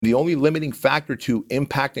The only limiting factor to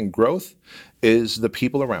impact and growth is the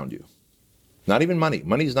people around you. Not even money.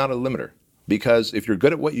 Money is not a limiter, because if you're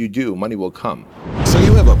good at what you do, money will come. So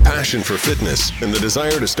you have a passion for fitness and the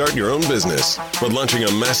desire to start your own business. But launching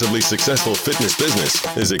a massively successful fitness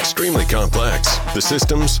business is extremely complex. The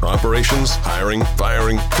systems, operations, hiring,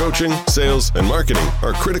 firing, coaching, sales, and marketing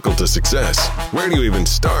are critical to success. Where do you even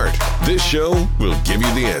start? This show will give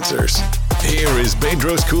you the answers. Here is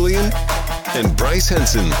Bedros Keuilian and Bryce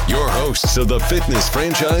Henson, your hosts of the Fitness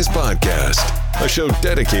Franchise Podcast, a show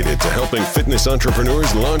dedicated to helping fitness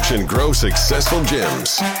entrepreneurs launch and grow successful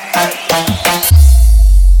gyms.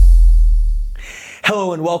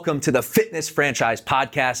 Hello and welcome to the Fitness Franchise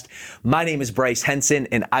Podcast. My name is Bryce Henson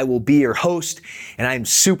and I will be your host. And I'm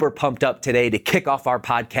super pumped up today to kick off our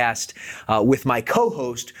podcast with my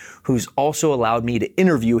co-host, who's also allowed me to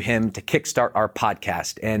interview him to kickstart our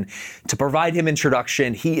podcast. And to provide him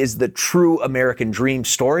introduction, he is the true American dream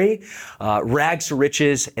story. Rags to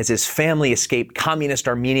riches as his family escaped communist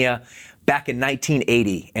Armenia back in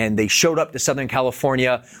 1980, and they showed up to Southern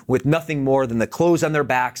California with nothing more than the clothes on their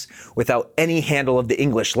backs, without any handle of the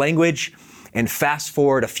English language. And fast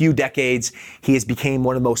forward a few decades, he has become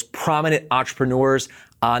one of the most prominent entrepreneurs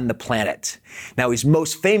on the planet. Now, he's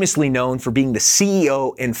most famously known for being the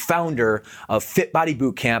CEO and founder of Fit Body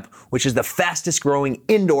Bootcamp, which is the fastest growing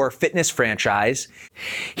indoor fitness franchise.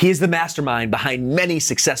 He is the mastermind behind many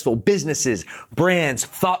successful businesses, brands,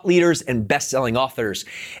 thought leaders, and best-selling authors.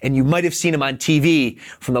 And you might have seen him on TV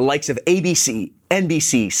from the likes of ABC,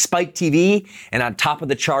 NBC, Spike TV, and on top of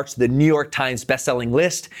the charts, the New York Times best-selling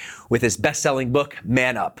list with his best-selling book,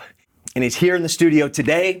 Man Up. And he's here in the studio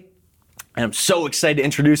today. And I'm so excited to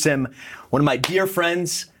introduce him, one of my dear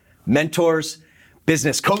friends, mentors,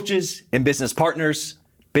 business coaches, and business partners,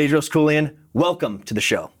 Bedros Keuilian. Welcome to the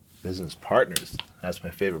show. Business partners, that's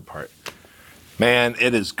my favorite part. Man,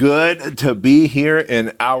 it is good to be here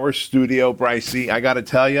in our studio, Brycey. I got to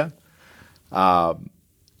tell you, I'm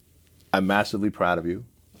massively proud of you.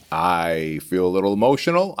 I feel a little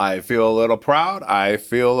emotional. I feel a little proud. I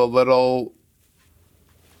feel a little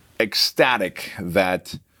ecstatic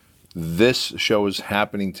that this show is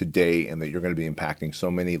happening today and that you're going to be impacting so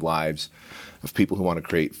many lives of people who want to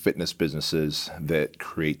create fitness businesses that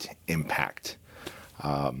create impact.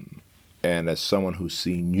 And as someone who's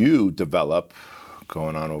seen you develop,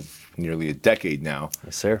 going on over nearly a decade now,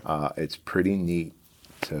 yes, sir. It's pretty neat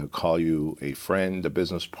to call you a friend, a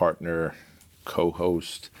business partner,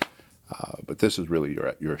 co-host. But this is really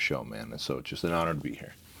your show, man. And so it's just an honor to be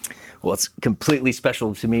here. Well, it's completely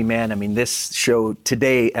special to me, man. I mean, this show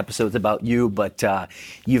today, episode's about you, but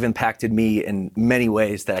you've impacted me in many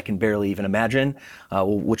ways that I can barely even imagine,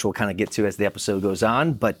 which we'll kind of get to as the episode goes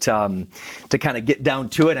on. But to kind of get down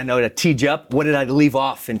to it, I know to tease you up, what did I leave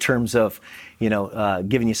off in terms of,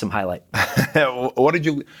 giving you some highlight? What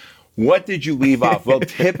did you leave off? Well,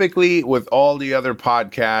 typically with all the other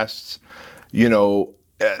podcasts,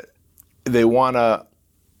 they want to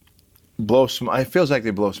blow smoke. It feels like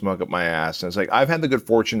they blow smoke up my ass. And it's like, I've had the good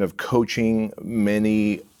fortune of coaching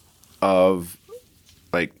many of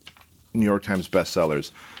New York Times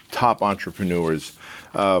bestsellers, top entrepreneurs,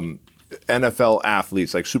 NFL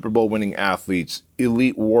athletes, like Super Bowl winning athletes,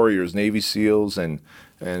 elite warriors, Navy SEALs and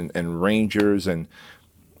Rangers.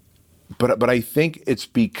 But I think it's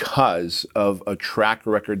because of a track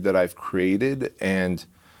record that I've created and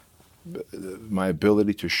my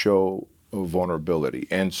ability to show vulnerability.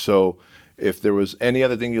 And so if there was any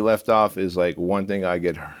other thing you left off, is like one thing I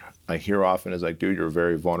hear often is like, dude, you're a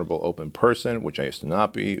very vulnerable, open person, which I used to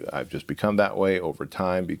not be. I've just become that way over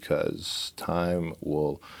time because time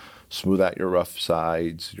will smooth out your rough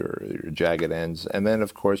sides, your jagged ends. And then,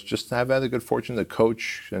 of course, just have had the good fortune to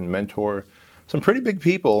coach and mentor some pretty big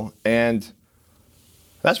people. And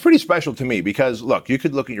that's pretty special to me because, look, you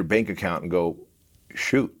could look at your bank account and go,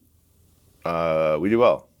 shoot, we do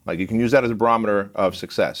well. Like, you can use that as a barometer of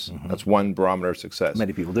success. Mm-hmm. That's one barometer of success.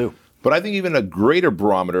 Many people do. But I think even a greater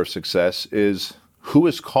barometer of success is who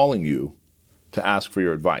is calling you to ask for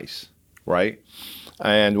your advice, right?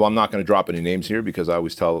 And well, I'm not going to drop any names here because I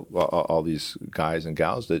always tell all these guys and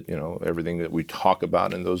gals that, everything that we talk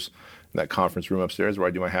about in that conference room upstairs where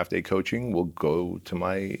I do my half-day coaching will go to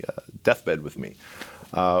my deathbed with me.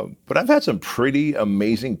 But I've had some pretty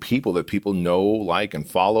amazing people that people know, like, and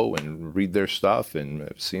follow and read their stuff, and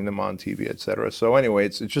I've seen them on TV, et cetera. So anyway,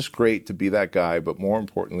 it's just great to be that guy. But more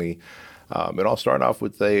importantly, it all started off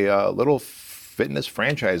with a little fitness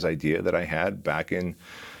franchise idea that I had back in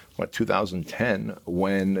 2010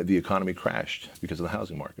 when the economy crashed because of the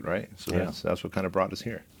housing market, right? So that's what kind of brought us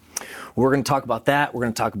here. We're going to talk about that. We're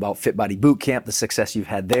going to talk about Fit Body Bootcamp, the success you've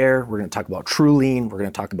had there. We're going to talk about True Lean. We're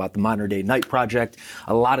going to talk about the Modern Day Night Project.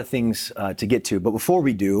 A lot of things to get to. But before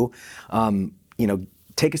we do,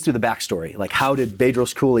 take us through the backstory. Like, how did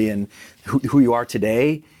Bedros Keuilian, who you are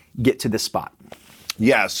today, get to this spot?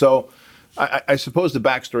 Yeah, so I suppose the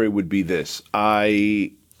backstory would be this.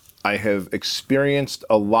 I have experienced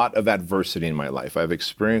a lot of adversity in my life. I've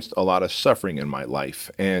experienced a lot of suffering in my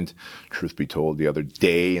life. And truth be told, the other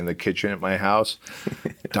day in the kitchen at my house,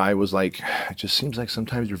 Di was like, it just seems like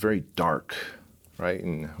sometimes you're very dark, right?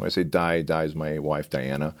 And when I say Di is my wife,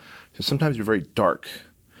 Diana. So sometimes you're very dark.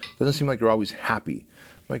 It doesn't seem like you're always happy.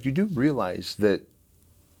 Like, you do realize that,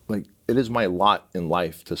 like, it is my lot in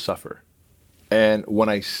life to suffer. And when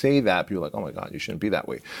I say that, people are like, oh my God, you shouldn't be that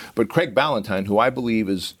way. But Craig Ballantyne, who I believe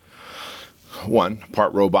is, one,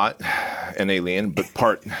 part robot and alien, but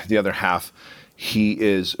part the other half, he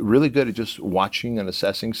is really good at just watching and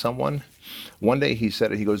assessing someone. One day he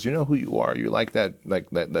said it, he goes, you know who you are? You're like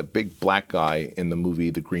that big black guy in the movie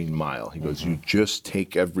The Green Mile. He goes, you just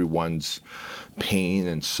take everyone's pain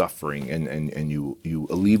and suffering and you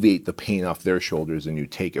alleviate the pain off their shoulders and you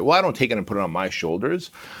take it. Well, I don't take it and put it on my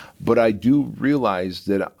shoulders, but I do realize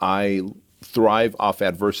that I thrive off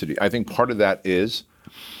adversity. I think part of that is,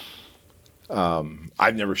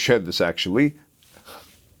 I've never shared this actually,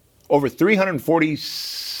 over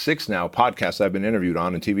 346 now podcasts I've been interviewed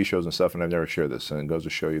on and TV shows and stuff, and I've never shared this. And it goes to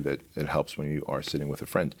show you that it helps when you are sitting with a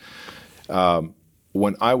friend.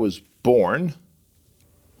 When I was born,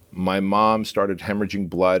 my mom started hemorrhaging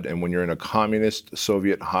blood, and when you're in a communist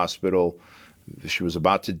Soviet hospital, she was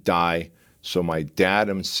about to die. So my dad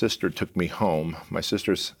and sister took me home. My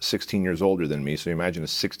sister's 16 years older than me, so you imagine a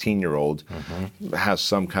 16-year-old has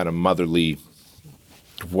some kind of motherly,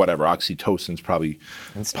 whatever, oxytocin's probably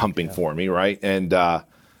pumping for me, right? And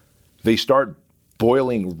they start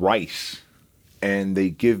boiling rice, and they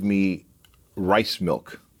give me rice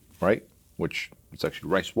milk, right? Which it's actually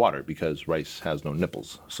rice water because rice has no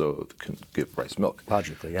nipples, so it can give rice milk.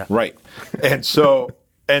 Logically, yeah. Right. And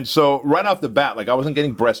so right off the bat, like, I wasn't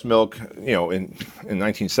getting breast milk, in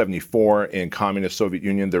 1974 in communist Soviet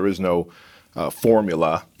Union, there is no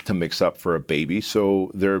formula to mix up for a baby. So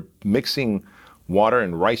they're mixing water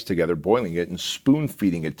and rice together, boiling it and spoon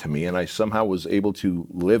feeding it to me. And I somehow was able to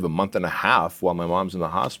live a month and a half while my mom's in the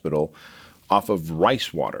hospital off of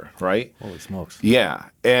rice water, right? Holy smokes. Yeah.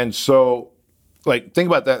 And so, like, think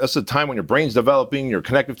about that. That's the time when your brain's developing, your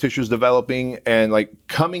connective tissue's developing, and, like,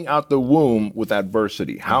 coming out the womb with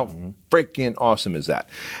adversity. How freaking awesome is that?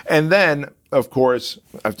 And then, of course,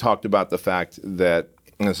 I've talked about the fact that,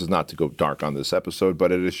 and this is not to go dark on this episode,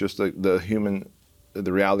 but it is just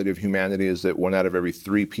the reality of humanity is that 1 out of every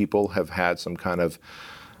 3 people have had some kind of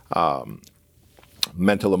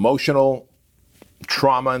mental, emotional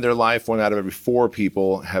trauma in their life. 1 out of every 4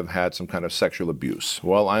 people have had some kind of sexual abuse.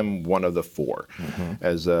 Well, I'm one of the 4.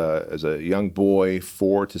 As a young boy,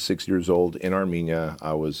 4 to 6 years old in Armenia,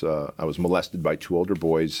 I was molested by 2 older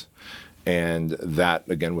boys. And that,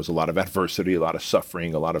 again, was a lot of adversity, a lot of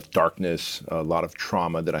suffering, a lot of darkness, a lot of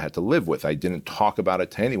trauma that I had to live with. I didn't talk about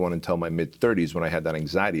it to anyone until my mid-30s when I had that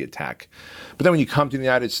anxiety attack. But then when you come to the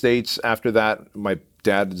United States, after that, my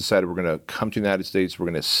dad decided we're going to come to the United States, we're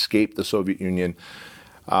going to escape the Soviet Union.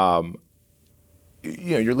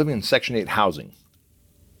 You're living in Section 8 housing.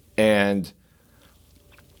 And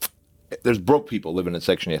there's broke people living in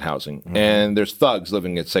Section 8 housing, and there's thugs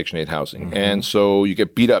living in Section 8 housing. And so you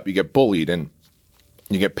get beat up, you get bullied, and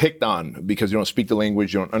you get picked on because you don't speak the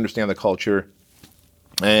language, you don't understand the culture,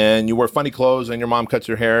 and you wear funny clothes, and your mom cuts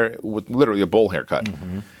your hair with literally a bowl haircut.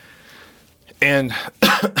 And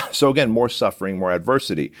so again, more suffering, more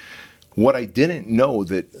adversity. What I didn't know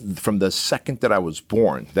that from the second that I was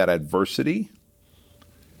born, that adversity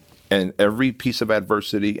and every piece of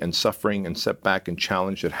adversity and suffering and setback and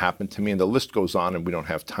challenge that happened to me, and the list goes on, and we don't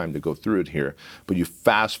have time to go through it here, but you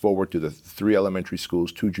fast forward to the 3 elementary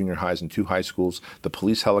schools, 2 junior highs, and 2 high schools, the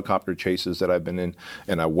police helicopter chases that I've been in,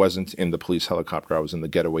 and I wasn't in the police helicopter, I was in the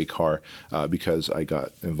getaway car because I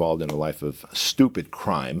got involved in a life of stupid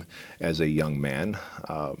crime as a young man,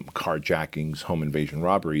 carjackings, home invasion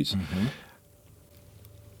robberies.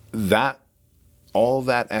 All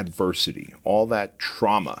that adversity, all that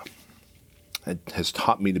trauma, it has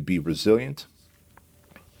taught me to be resilient,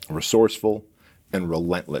 resourceful, and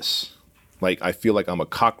relentless. Like, I feel like I'm a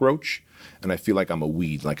cockroach, and I feel like I'm a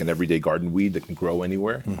weed, like an everyday garden weed that can grow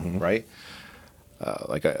anywhere, right?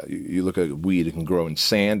 You look at a weed, it can grow in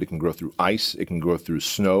sand, it can grow through ice, it can grow through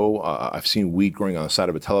snow. I've seen weed growing on the side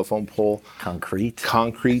of a telephone pole. Concrete,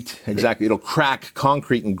 exactly. It'll crack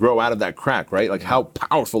concrete and grow out of that crack, right? Like, how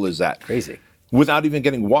powerful is that? Crazy. without even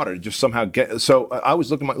getting water, just somehow get. So I always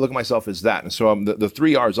look at myself as that, and so the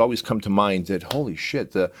 3 R's always come to mind. That holy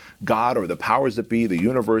shit, the God or the powers that be, the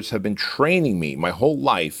universe, have been training me my whole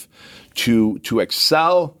life to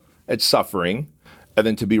excel at suffering, and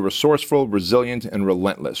then to be resourceful, resilient, and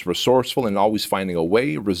relentless. Resourceful in always finding a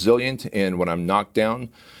way, resilient in when I'm knocked down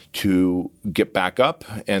to get back up,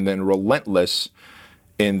 and then relentless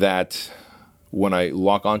in that when I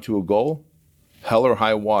lock onto a goal, hell or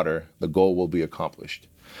high water, the goal will be accomplished.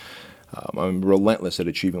 I'm relentless at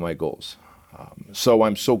achieving my goals. So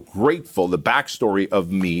I'm so grateful. The backstory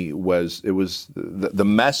of me was, the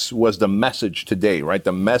mess was the message today, right?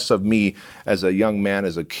 The mess of me as a young man,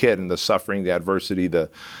 as a kid, and the suffering, the adversity, the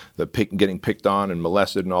getting picked on and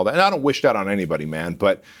molested and all that. And I don't wish that on anybody, man,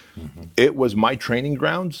 but it was my training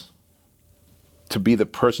grounds to be the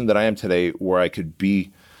person that I am today, where I could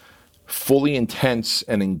be fully intense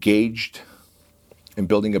and engaged in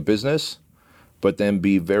building a business, but then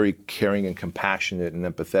be very caring and compassionate and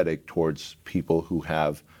empathetic towards people who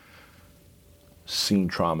have seen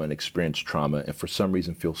trauma and experienced trauma, and for some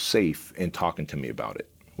reason feel safe in talking to me about it,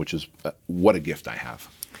 which is what a gift I have.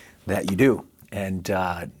 That you do. And,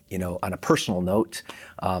 on a personal note,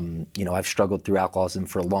 I've struggled through alcoholism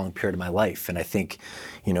for a long period of my life. And I think,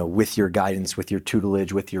 with your guidance, with your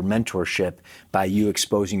tutelage, with your mentorship, by you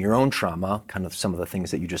exposing your own trauma, kind of some of the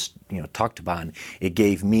things that you just, talked about, it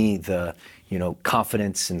gave me the,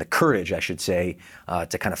 confidence and the courage, I should say,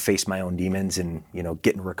 to kind of face my own demons and,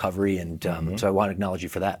 get in recovery. And so I want to acknowledge you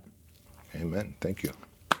for that. Amen. Thank you.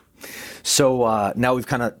 So now we've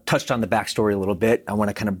kind of touched on the backstory a little bit. I want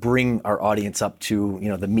to kind of bring our audience up to,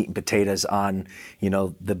 the meat and potatoes on,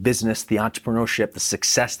 the business, the entrepreneurship, the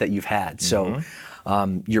success that you've had. So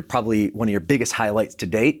you're probably one of your biggest highlights to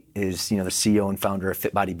date is, the CEO and founder of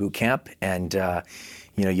Fit Body Boot Camp. And,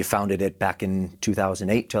 you founded it back in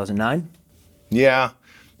 2008, 2009? Yeah.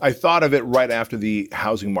 I thought of it right after the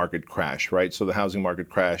housing market crash, right? So the housing market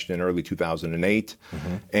crashed in early 2008.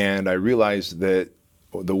 And I realized that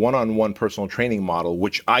the one-on-one personal training model,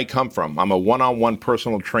 which I come from, I'm a one-on-one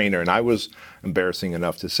personal trainer, and I was embarrassing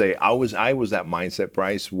enough to say I was that mindset,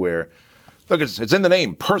 Bryce, where, look, it's in the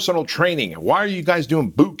name, personal training. Why are you guys doing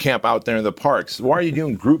boot camp out there in the parks? Why are you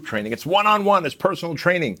doing group training? It's one-on-one, it's personal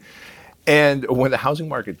training. And when the housing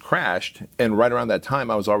market crashed, and right around that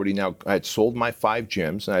time, I had sold my 5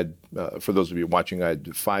 gyms. And for those of you watching, I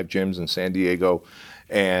had 5 gyms in San Diego,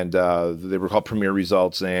 and they were called Premier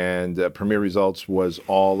Results. And Premier Results was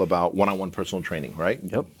all about one-on-one personal training, right?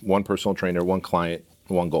 Yep. One personal trainer, one client,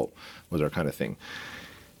 one goal was our kind of thing.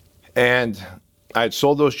 And I had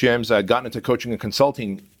sold those gyms. I had gotten into coaching and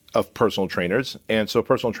consulting of personal trainers, and so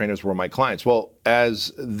personal trainers were my clients. Well,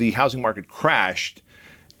 as the housing market crashed,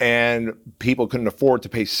 and people couldn't afford to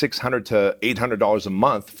pay $600 to $800 a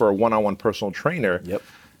month for a one-on-one personal trainer. Yep.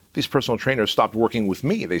 These personal trainers stopped working with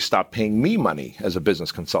me. They stopped paying me money as a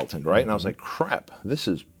business consultant, right? And I was like, crap, this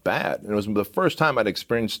is bad. And it was the first time I'd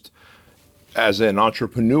experienced, as an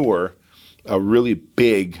entrepreneur, a really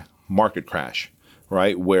big market crash,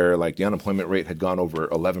 right? Where like the unemployment rate had gone over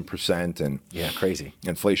 11%, and crazy.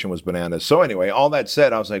 Inflation was bananas. So anyway, all that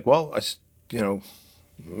said, I was like, well,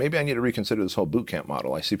 maybe I need to reconsider this whole boot camp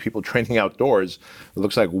model. I see people training outdoors. It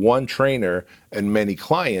looks like one trainer and many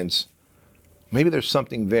clients. Maybe there's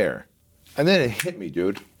something there. And then it hit me,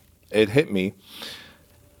 dude. It hit me.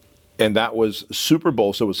 And that was Super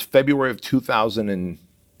Bowl. So it was February of 2009.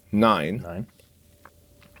 And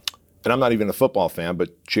I'm not even a football fan,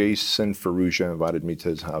 but Jason Ferrugia invited me to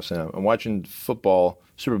his house. And I'm watching football,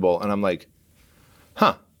 Super Bowl, and I'm like,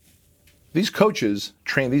 these coaches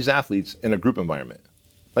train these athletes in a group environment.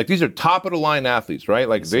 Like, these are top-of-the-line athletes, right?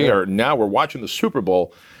 Like, now we're watching the Super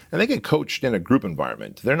Bowl, and they get coached in a group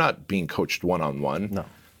environment. They're not being coached one-on-one. No.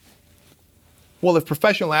 Well, if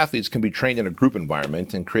professional athletes can be trained in a group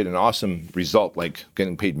environment and create an awesome result, like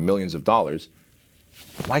getting paid millions of dollars,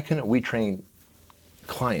 why couldn't we train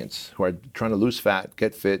clients who are trying to lose fat,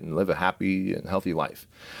 get fit, and live a happy and healthy life?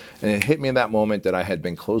 And it hit me in that moment that I had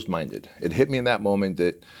been closed-minded. It hit me in that moment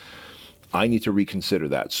that I need to reconsider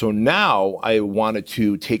that. So now I wanted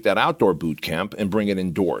to take that outdoor boot camp and bring it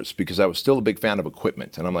indoors, because I was still a big fan of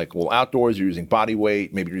equipment. And I'm like, well, outdoors, you're using body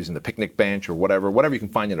weight, maybe you're using the picnic bench or whatever you can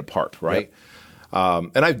find in a park, right?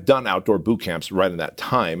 Yep. And I've done outdoor boot camps right in that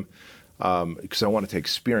time because I wanted to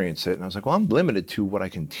experience it. And I was like, well, I'm limited to what I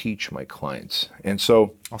can teach my clients. And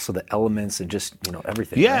so... Also the elements and just,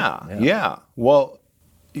 everything. Yeah, right? Yeah. Well,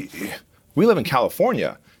 we live in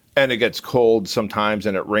California. And it gets cold sometimes,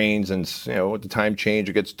 and it rains, and with the time change,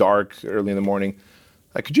 it gets dark early in the morning.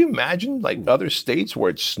 Like, could you imagine like other states where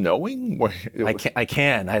it's snowing? Where I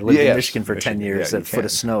can. I lived in Michigan for 10 years, yeah, a foot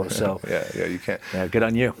of snow. So yeah, you can. Yeah, good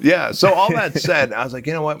on you. Yeah. So all that said, I was like,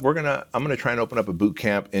 you know what? I'm gonna try and open up a boot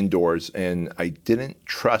camp indoors, and I didn't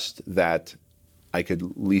trust that I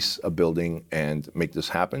could lease a building and make this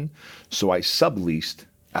happen. So I subleased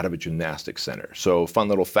out of a gymnastics center. So fun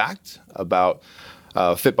little fact about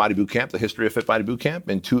Fit Body Boot Camp, the history of Fit Body Boot Camp.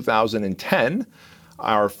 In 2010,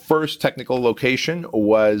 our first technical location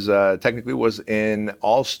was in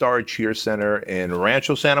All-Star Cheer Center in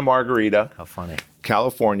Rancho Santa Margarita, How funny.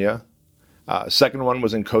 California. Second one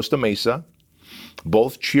was in Costa Mesa.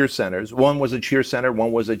 Both cheer centers. One was a cheer center,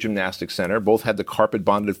 one was a gymnastics center. Both had the carpet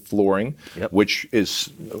bonded flooring, which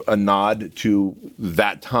is a nod to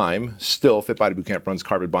that time. Still, Fit Body Boot Camp runs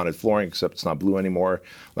carpet bonded flooring, except it's not blue anymore.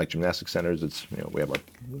 Like gymnastics centers, it's we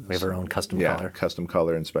have our own custom color. Custom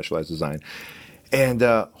color and specialized design. And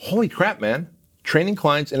holy crap, man! Training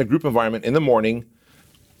clients in a group environment in the morning,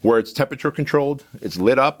 where it's temperature controlled, it's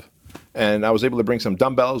lit up, and I was able to bring some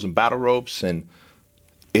dumbbells and battle ropes, and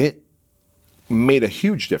it made a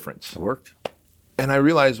huge difference. It worked. And I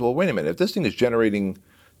realized, well, wait a minute, if this thing is generating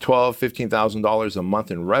 $12,000, $15,000 a month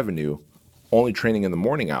in revenue, only training in the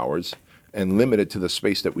morning hours and limited to the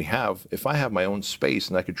space that we have, if I have my own space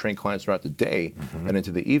and I could train clients throughout the day and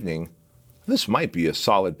into the evening, this might be a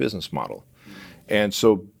solid business model. And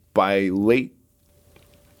so by late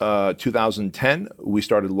 2010, we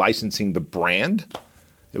started licensing the brand.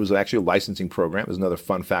 It was actually a licensing program. There's another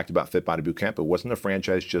fun fact about Fit Body Boot Camp. It wasn't a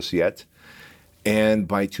franchise just yet. And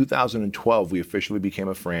by 2012, we officially became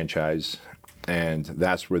a franchise, and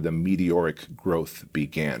that's where the meteoric growth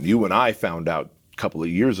began. You and I found out a couple of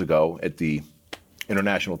years ago at the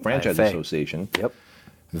International Franchise IFA. Association Yep.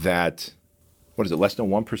 that, less than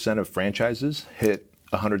 1% of franchises hit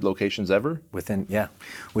 100 locations ever? Within a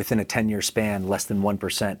 10-year span, less than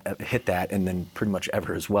 1% hit that, and then pretty much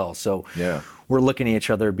ever as well. So we're looking at each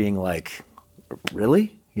other being like,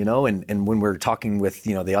 really? And when we're talking with,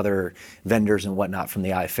 the other vendors and whatnot from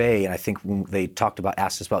the IFA, and I think when they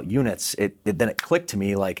asked us about units, then it clicked to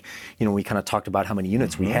me, like, we kind of talked about how many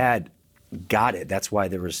units we had. Got it. That's why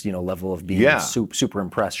there was, level of being super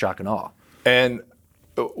impressed, shock and awe. And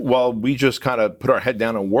while we just kind of put our head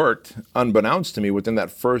down and worked, unbeknownst to me, within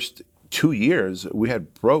that first 2 years, we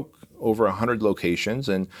had broke over 100 locations.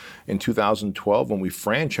 And in 2012, when we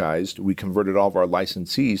franchised, we converted all of our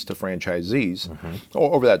licensees to franchisees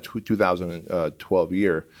over that 2012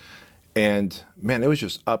 year. And man, it was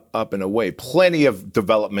just up and away. Plenty of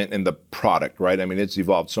development in the product, right? I mean, it's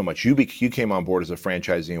evolved so much. You came on board as a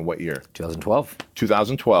franchisee in what year? 2012.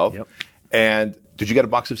 2012. Yep. And did you get a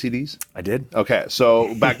box of CDs? I did. Okay,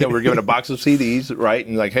 so back then we were given a box of CDs, right?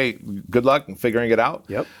 And like, hey, good luck in figuring it out.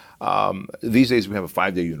 Yep. These days we have a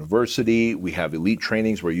 5-day university. We have elite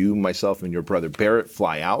trainings where you, myself, and your brother Barrett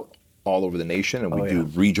fly out all over the nation, and we do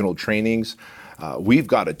regional trainings. We've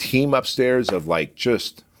got a team upstairs of I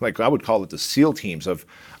would call it the SEAL teams of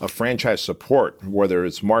franchise support, whether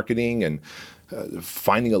it's marketing and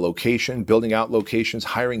finding a location, building out locations,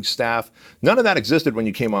 hiring staff. None of that existed when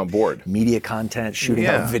you came on board. Media content, shooting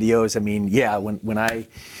out videos. I mean, when I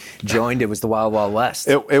joined, it was the Wild Wild West.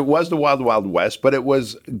 It was the Wild Wild West, but it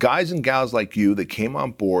was guys and gals like you that came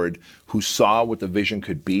on board who saw what the vision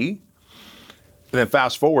could be. And then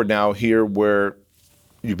fast forward now here where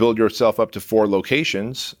you build yourself up to 4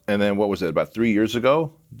 locations, and then what was it, about 3 years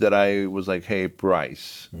ago that I was like, hey,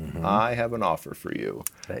 Bryce, I have an offer for you.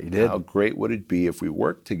 That you did. How great would it be if we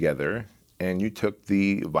worked together and you took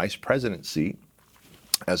the vice president seat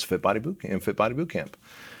as Fit Body Boot Camp?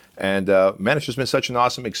 And man, it's just been such an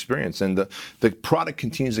awesome experience. And the product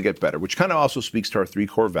continues to get better, which kind of also speaks to our 3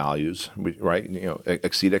 core values, right?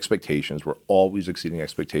 Exceed expectations. We're always exceeding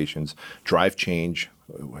expectations. Drive change,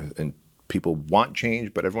 and people want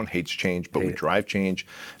change, but everyone hates change. But we drive change,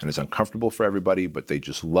 and it's uncomfortable for everybody, but they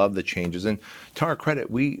just love the changes. And to our credit,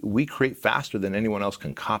 we create faster than anyone else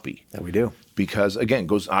can copy. That we do. Because again,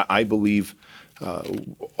 I believe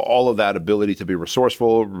all of that ability to be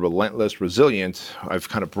resourceful, relentless, resilient, I've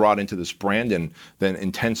kind of brought into this brand, and then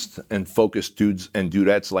intense and focused dudes and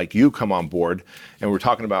dudettes like you come on board. And we're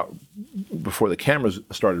talking about, before the cameras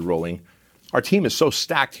started rolling, our team is so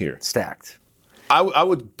stacked here. Stacked. I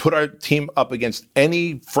would put our team up against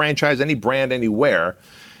any franchise, any brand, anywhere,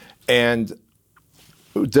 and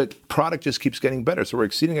the product just keeps getting better. So we're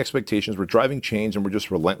exceeding expectations, we're driving change, and we're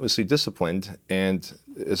just relentlessly disciplined. And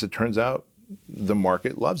as it turns out, the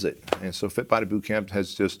market loves it. And so Fit Body Boot Camp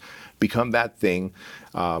has just become that thing.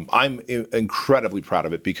 I'm incredibly proud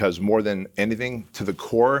of it because more than anything, to the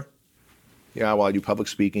core, Yeah, well, I do public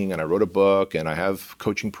speaking, and I wrote a book, and I have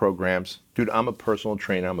coaching programs. Dude, I'm a personal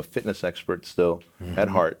trainer. I'm a fitness expert still at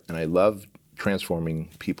heart, and I love transforming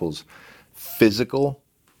people's physical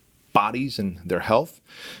bodies and their health,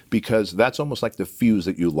 because that's almost like the fuse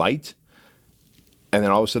that you light, and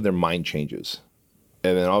then all of a sudden their mind changes,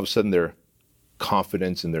 and then all of a sudden their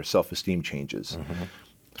confidence and their self-esteem changes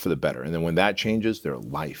for the better. And then when that changes, their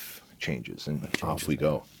life changes, and off we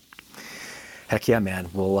go. Heck yeah, man.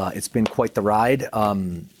 Well, it's been quite the ride.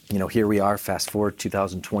 Here we are, fast forward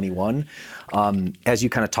 2021. As you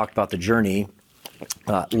kind of talked about the journey,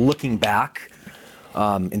 looking back,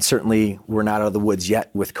 and certainly we're not out of the woods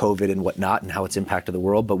yet with COVID and whatnot and how it's impacted the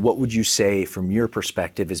world, but what would you say from your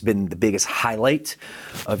perspective has been the biggest highlight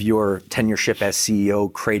of your tenureship as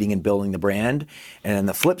CEO, creating and building the brand? And on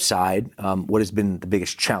the flip side, what has been the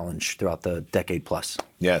biggest challenge throughout the decade plus?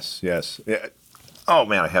 Yes. Yeah. Oh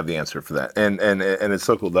man, I have the answer for that, and it's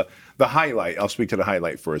so cool. The highlight. I'll speak to the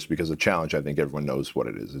highlight first, because the challenge, I think everyone knows what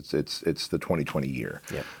it is. It's the 2020 year,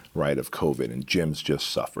 right, of COVID, and gyms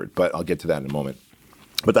just suffered. But I'll get to that in a moment.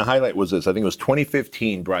 But the highlight was this. I think it was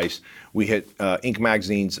 2015, Bryce. We hit Inc.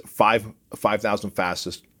 Magazine's 5,000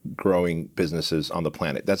 fastest growing businesses on the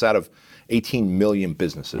planet. That's out of 18 million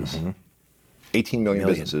businesses. 18 million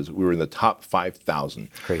businesses. We were in the top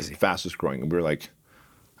 5,000 Crazy. Fastest growing, and we were like.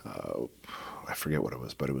 I forget what it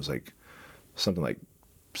was, but it was like something like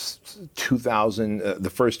 2000. The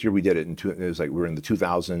first year we did it, it was like we were in the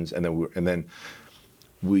 2000s, and then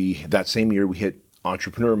we that same year we hit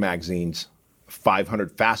Entrepreneur Magazine's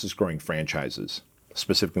 500 fastest growing franchises,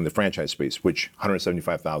 specifically in the franchise space, which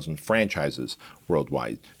 175,000 franchises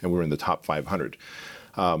worldwide, and we were in the top 500.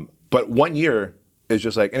 But 1 year is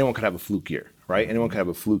just like anyone could have a fluke year, right? Anyone could have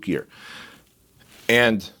a fluke year,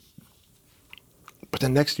 But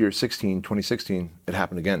then next year, 2016, it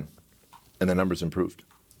happened again, and the numbers improved.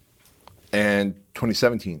 And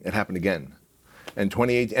 2017, it happened again. And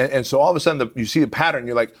 2018, and so all of a sudden, you see a pattern,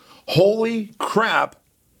 you're like, holy crap,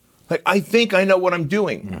 like I think I know what I'm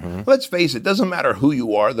doing. Let's face it, doesn't matter who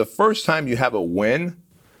you are, the first time you have a win,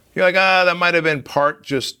 you're like, that might have been part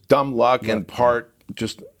just dumb luck and part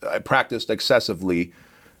just I practiced excessively.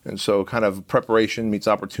 And so kind of preparation meets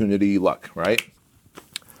opportunity, luck, right?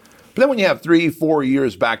 But then when you have 3-4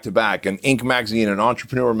 years back to back, an Inc. magazine, an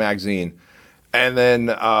Entrepreneur magazine, and then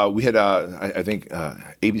we had, I think,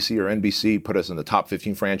 ABC or NBC put us in the top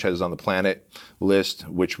 15 franchises on the planet list,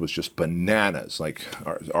 which was just bananas. Like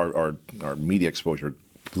our media exposure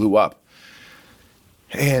blew up.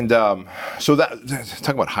 And so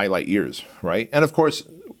talking about highlight years, right? And of course,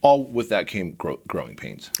 all with that came growing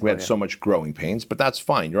pains. We had so much growing pains, but that's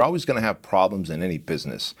fine. You're always going to have problems in any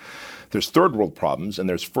business. There's third world problems and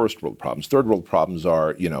there's first world problems. Third world problems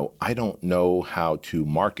are, I don't know how to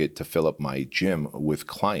market to fill up my gym with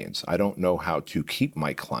clients. I don't know how to keep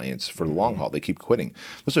my clients for the long haul. They keep quitting.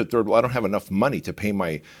 Those are third world. I don't have enough money to pay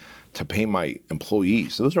my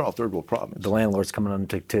employees. So those are all third world problems. The landlord's coming on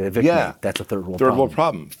to evict me. That's a third world problem. Third world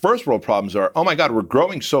problem. First world problems are, oh my God, we're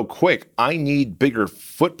growing so quick. I need bigger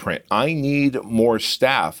footprint. I need more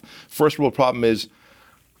staff. First world problem is,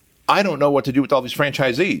 I don't know what to do with all these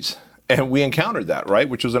franchisees. And we encountered that, right?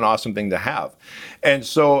 Which was an awesome thing to have. And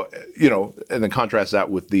so, and then contrast that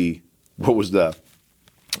with the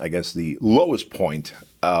lowest point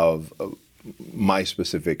of my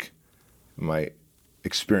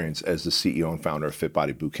experience as the CEO and founder of Fit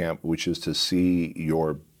Body Bootcamp, which is to see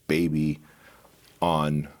your baby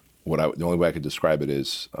on the only way I could describe it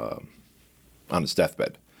is on its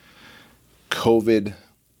deathbed. COVID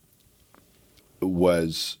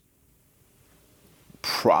was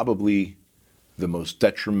probably the most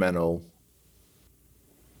detrimental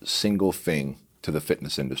single thing to the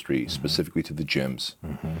fitness industry, specifically to the gyms.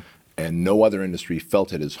 And no other industry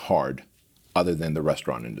felt it as hard other than the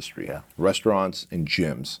restaurant industry. Restaurants and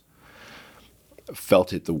gyms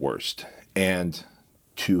felt it the worst. And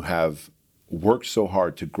to have worked so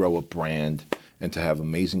hard to grow a brand and to have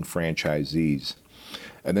amazing franchisees,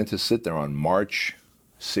 and then to sit there on March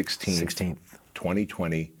 16th.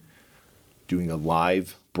 2020, doing a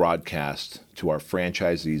live broadcast to our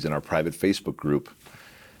franchisees in our private Facebook group.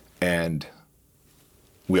 And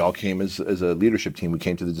we all came as a leadership team, we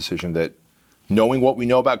came to the decision that knowing what we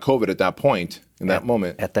know about COVID at that point,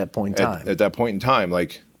 at that point in time,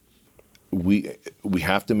 like we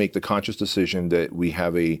have to make the conscious decision that we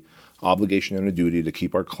have a obligation and a duty to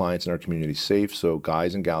keep our clients and our community safe. So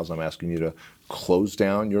guys and gals, I'm asking you to close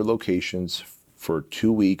down your locations for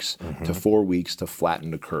 2 weeks to 4 weeks to flatten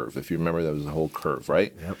the curve. If you remember, that was the whole curve,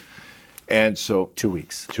 right? And so 2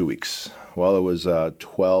 weeks. 2 weeks. Well, it was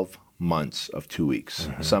 12 months of 2 weeks.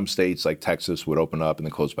 Some states like Texas would open up and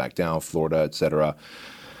then close back down, Florida, et cetera.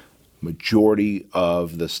 Majority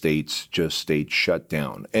of the states just stayed shut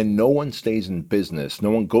down. And no one stays in business, no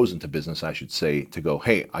one goes into business, I should say, to go,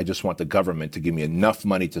 hey, I just want the government to give me enough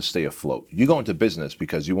money to stay afloat. You go into business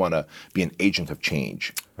because you want to be an agent of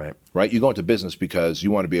change. Right? You go into business because you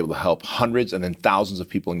want to be able to help hundreds and then thousands of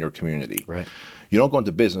people in your community. Right. You don't go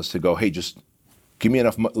into business to go, hey, just give me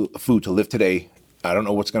enough food to live today. I don't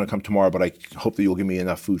know what's going to come tomorrow, but I hope that you'll give me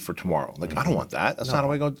enough food for tomorrow. Like, I don't want that. That's not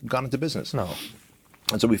how I got into business. No.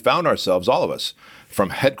 And so we found ourselves, all of us, from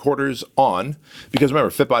headquarters on, because remember,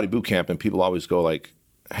 Fit Body Boot Camp, and people always go like,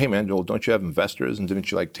 hey man, Joel, don't you have investors? And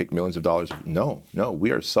didn't you like take millions of dollars? No,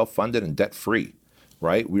 we are self-funded and debt-free,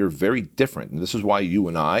 right? We are very different. And this is why you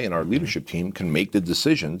and I and our leadership team can make the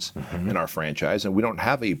decisions in our franchise. And we don't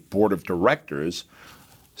have a board of directors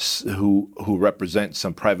who represent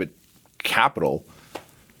some private capital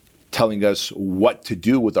telling us what to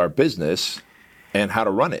do with our business and how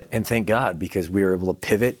to run it. And thank God, because we were able to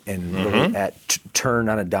pivot and really turn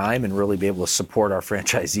on a dime and really be able to support our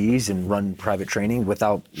franchisees and run private training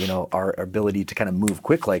without, our ability to kind of move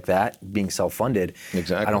quick like that, being self-funded.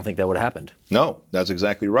 Exactly. I don't think that would have happened. No, that's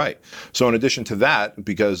exactly right. So in addition to that,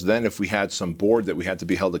 because then if we had some board that we had to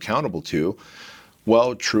be held accountable to,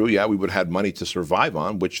 well, true, yeah, we would have had money to survive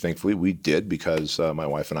on, which thankfully we did because my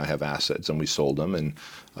wife and I have assets and we sold them in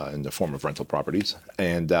the form of rental properties.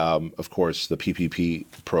 And of course, the PPP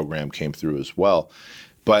program came through as well.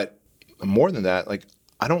 But more than that, like,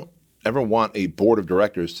 I don't ever want a board of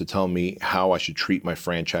directors to tell me how I should treat my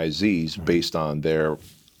franchisees based on their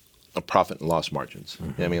profit and loss margins. You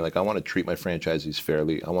know what I mean? Like, I want to treat my franchisees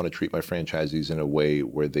fairly. I want to treat my franchisees in a way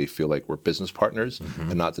where they feel like we're business partners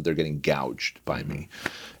and not that they're getting gouged by me.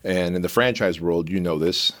 And in the franchise world, you know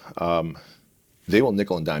this, they will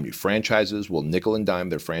nickel and dime you. Franchises will nickel and dime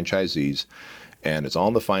their franchisees, and it's all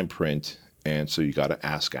in the fine print. And so you got to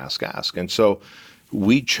ask. And so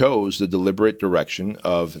we chose the deliberate direction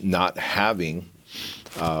of not having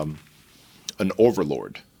an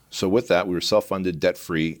overlord. So with that, we were self-funded,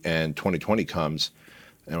 debt-free, and 2020 comes,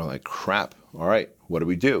 and we're like, crap, all right, what do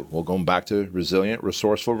we do? Well, going back to resilient,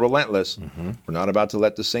 resourceful, relentless, we're not about to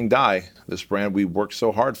let this thing die. This brand, we worked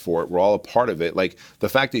so hard for it. We're all a part of it. Like, the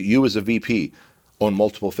fact that you as a VP own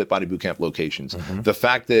multiple Fit Body Bootcamp locations, the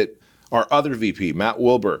fact that our other VP, Matt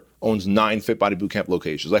Wilbur, owns 9 Fit Body Bootcamp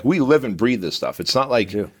locations. Like, we live and breathe this stuff. It's not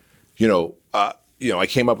like, I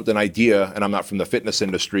came up with an idea, and I'm not from the fitness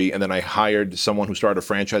industry, and then I hired someone who started a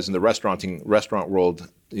franchise in the restaurant world,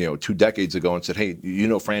 2 decades ago, and said, hey,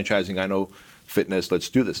 franchising, I know fitness, let's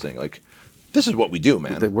do this thing. Like, this is what we do,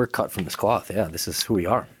 man. We're cut from this cloth. Yeah, this is who we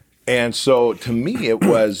are. And so to me, it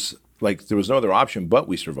was like there was no other option but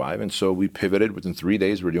we survive. And so we pivoted. Within 3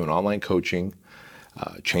 days, we're doing online coaching,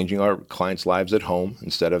 changing our clients' lives at home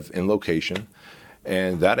instead of in location.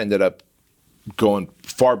 And that ended up going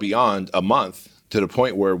far beyond a month, to the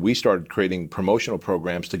point where we started creating promotional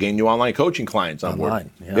programs to gain new online coaching clients on board.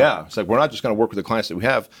 Yeah. It's like, we're not just going to work with the clients that we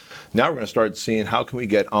have. Now we're going to start seeing how can we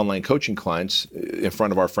get online coaching clients in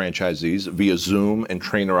front of our franchisees via Zoom and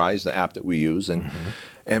Trainerize, the app that we use. And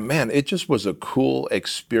man, it just was a cool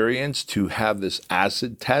experience to have this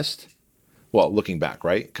acid test. Well, looking back,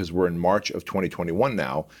 right? Because we're in March of 2021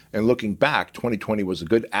 now. And looking back, 2020 was a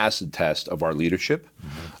good acid test of our leadership,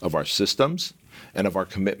 of our systems, and of our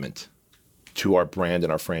commitment to our brand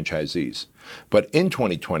and our franchisees. But in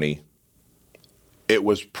 2020, it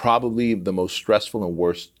was probably the most stressful and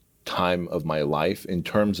worst time of my life in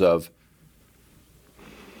terms of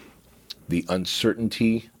the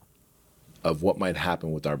uncertainty of what might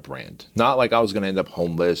happen with our brand. Not like I was going to end up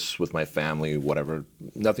homeless with my family, whatever,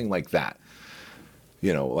 nothing like that.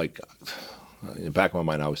 Like, in the back of my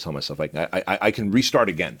mind, I always tell myself, like, I can restart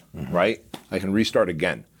again, right? I can restart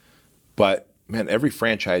again. But man, every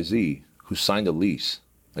franchisee who signed a lease,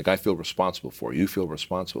 like, I feel responsible for, you feel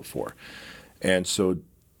responsible for. And so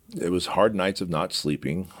it was hard nights of not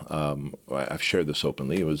sleeping. I've shared this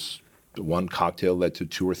openly. It was one cocktail led to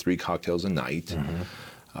 2 or 3 cocktails a night.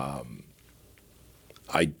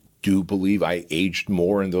 I do believe I aged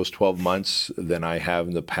more in those 12 months than I have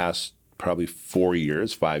in the past probably 5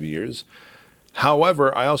 years.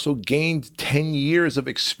 However, I also gained 10 years of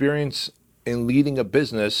experience in leading a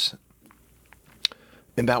business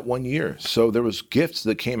in that 1 year. So there was gifts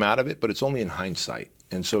that came out of it, but it's only in hindsight.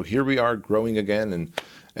 And so here we are growing again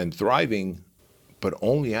and thriving, but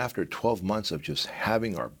only after 12 months of just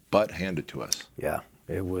having our butt handed to us. Yeah,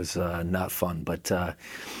 it was not fun. But,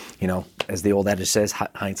 as the old adage says,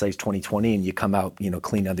 hindsight's 20/20, and you come out,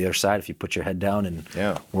 clean on the other side if you put your head down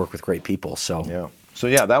and work with great people. So So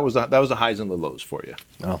yeah, that was the highs and the lows for you.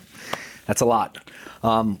 Oh, that's a lot.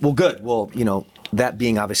 Well, good. Well, that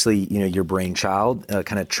being obviously, your brainchild,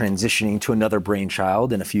 kind of transitioning to another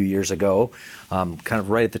brainchild and a few years ago, kind of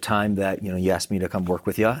right at the time that, you asked me to come work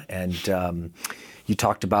with you, and you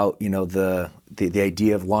talked about, the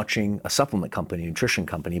idea of launching a supplement company, nutrition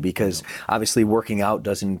company, because obviously working out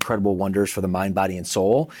does incredible wonders for the mind, body, and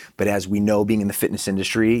soul. But as we know, being in the fitness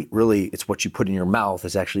industry, really it's what you put in your mouth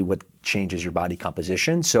is actually what changes your body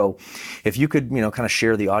composition. So if you could, kind of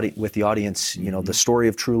share with the audience, the story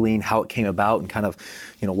of TrueLean, how it came about, and kind of,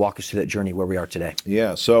 walk us through that journey where we are today.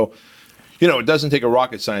 Yeah. So, it doesn't take a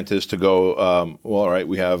rocket scientist to go, well, all right,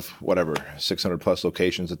 we have 600 plus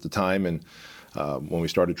locations at the time. And when we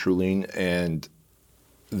started TrueLean, and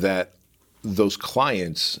that those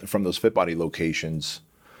clients from those FitBody locations,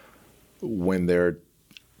 when they're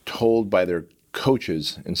told by their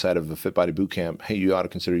coaches inside of the FitBody bootcamp, hey, you ought to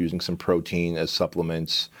consider using some protein as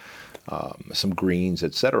supplements, some greens,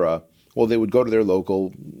 etc. Well, they would go to their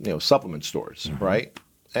local, supplement stores, right?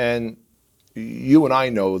 And you and I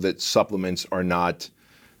know that supplements are not.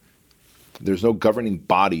 There's no governing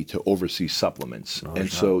body to oversee supplements. No,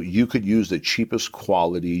 and so you could use the cheapest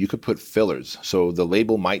quality. You could put fillers. So the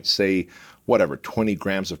label might say, 20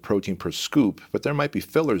 grams of protein per scoop, but there might be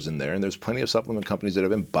fillers in there. And there's plenty of supplement companies that have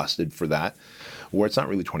been busted for that, where it's not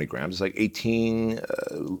really 20 grams. It's like 18,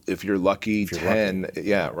 if you're lucky, 10. Lucky.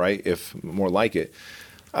 Yeah, right? If more like it.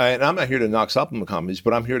 And I'm not here to knock supplement companies,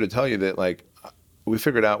 but I'm here to tell you that, we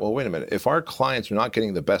figured out, well, wait a minute. If our clients are not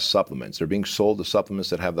getting the best supplements, they're being sold the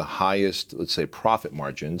supplements that have the highest, let's say, profit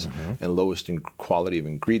margins and lowest in quality of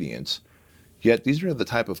ingredients, yet these are the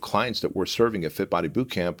type of clients that we're serving at FitBody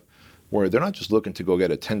Bootcamp, where they're not just looking to go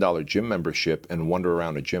get a $10 gym membership and wander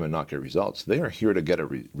around a gym and not get results. They are here to get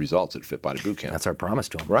results at FitBody Bootcamp. That's our promise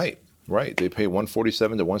to them. Right. They pay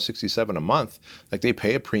 $147 to $167 a month. They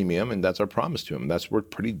pay a premium, and that's our promise to them. We're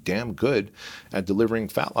pretty damn good at delivering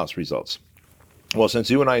fat loss results. Well, since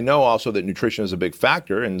you and I know also that nutrition is a big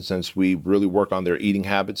factor, and since we really work on their eating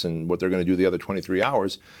habits and what they're going to do the other 23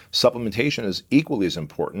 hours, supplementation is equally as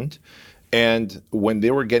important. And when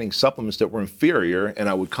they were getting supplements that were inferior, and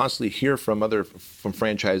I would constantly hear from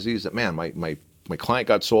franchisees that, man, my client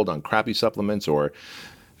got sold on crappy supplements, or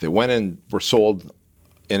they went and were sold,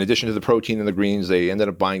 in addition to the protein and the greens, they ended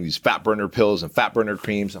up buying these fat burner pills and fat burner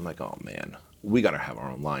creams. I'm like, oh man, we got to have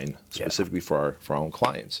our own line specifically for our own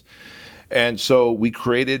clients. And so we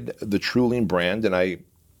created the TrueLean brand, and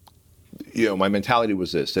my mentality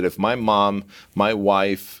was this, that if my mom, my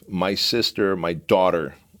wife, my sister, my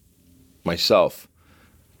daughter, myself,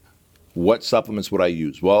 what supplements would I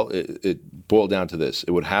use? Well, it boiled down to this.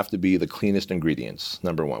 It would have to be the cleanest ingredients,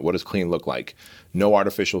 number one. What does clean look like? No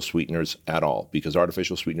artificial sweeteners at all, because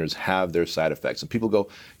artificial sweeteners have their side effects. And people go,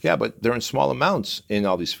 yeah, but they're in small amounts in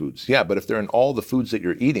all these foods. Yeah, but if they're in all the foods that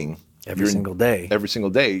you're eating, every single day,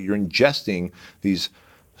 you're ingesting these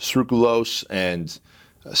sucralose and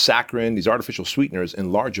saccharin, these artificial sweeteners,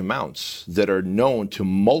 in large amounts that are known to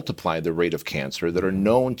multiply the rate of cancer, that are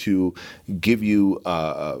known to give you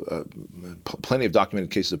plenty of documented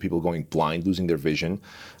cases of people going blind, losing their vision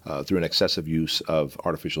through an excessive use of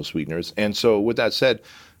artificial sweeteners. And so with that said,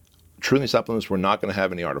 TrueLean supplements, we're not going to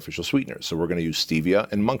have any artificial sweeteners. So we're going to use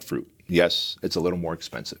stevia and monk fruit. Yes, it's a little more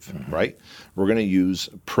expensive, right? We're going to use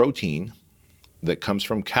protein that comes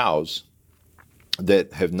from cows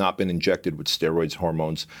that have not been injected with steroids,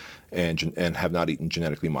 hormones, and have not eaten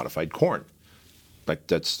genetically modified corn.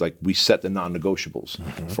 We set the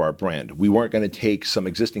non-negotiables for our brand. We weren't going to take some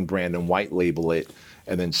existing brand and white label it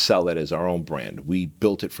and then sell it as our own brand. We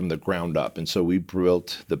built it from the ground up. And so we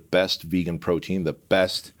built the best vegan protein, the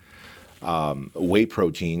best whey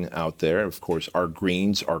protein out there. Of course, our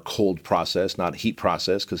greens are cold processed, not heat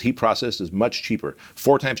processed, because heat processed is much cheaper,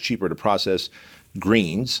 4 times cheaper to process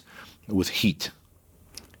greens with heat.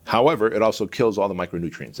 However, it also kills all the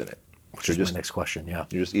micronutrients in it. Which is my next question, yeah.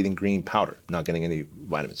 You're just eating green powder, not getting any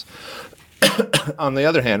vitamins. On the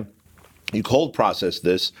other hand, you cold process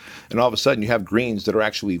this, and all of a sudden you have greens that are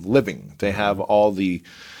actually living. They have all the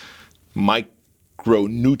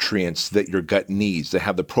micronutrients that your gut needs. They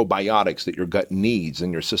have the probiotics that your gut needs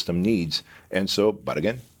and your system needs. And so, but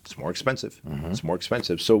again, it's more expensive. It's more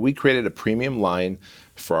expensive. So we created a premium line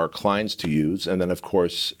for our clients to use. And then, of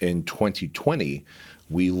course, in 2020,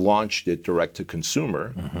 we launched it direct to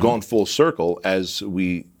consumer, going full circle, as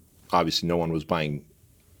we, obviously no one was buying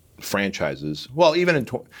franchises. Well, even in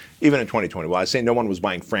 2020. Well, I say no one was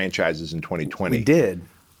buying franchises in 2020. We did.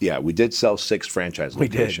 Yeah, we did sell 6 franchise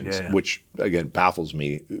locations, which again baffles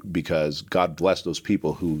me, because God bless those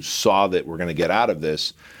people who saw that we're going to get out of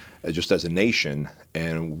this just as a nation,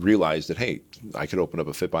 and realized that, hey, I could open up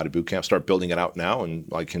a Fit Body Boot Camp, start building it out now, and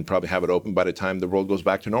I can probably have it open by the time the world goes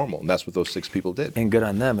back to normal. And that's what those 6 people did. And good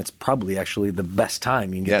on them. It's probably actually the best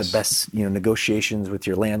time. You can get the best, negotiations with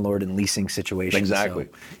your landlord and leasing situations. Exactly.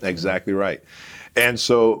 So. Exactly right. And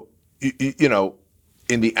so,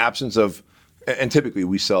 in the absence of, and typically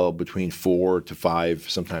we sell between 4 to 5,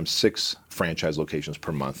 sometimes 6 franchise locations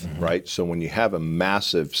per month, right? So when you have a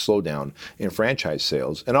massive slowdown in franchise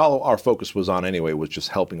sales, and all our focus was on anyway was just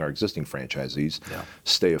helping our existing franchisees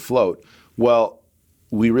stay afloat. Well,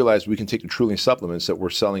 we realized we can take the Trulian supplements that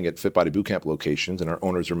we're selling at Fit Body Bootcamp locations and our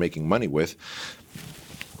owners are making money with.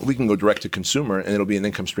 We can go direct to consumer and it'll be an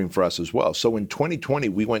income stream for us as well. So in 2020,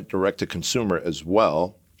 we went direct to consumer as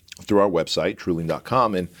well through our website,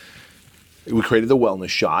 Trulian.com, and we created the Wellness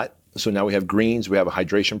Shot. So now we have greens, we have a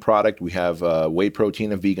hydration product, we have whey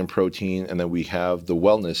protein and vegan protein, and then we have the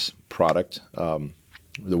wellness product, the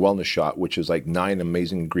Wellness Shot, which is like 9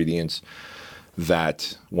 amazing ingredients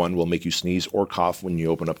that one will make you sneeze or cough when you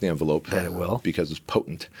open up the envelope. That it will. Because it's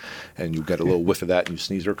potent. And you get a little whiff of that and you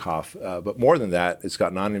sneeze or cough. But more than that, it's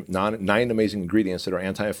got 9 amazing ingredients that are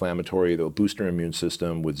anti-inflammatory, that will boost your immune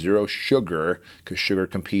system with 0 sugar, because sugar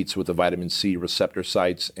competes with the vitamin C receptor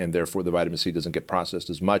sites, and therefore the vitamin C doesn't get processed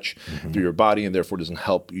as much through your body, and therefore doesn't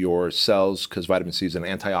help your cells, because vitamin C is an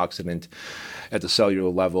antioxidant at the cellular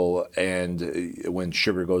level, and when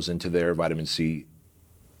sugar goes into there, vitamin C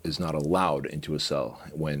is not allowed into a cell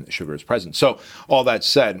when sugar is present. So all that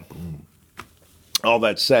said,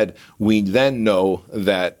 we then know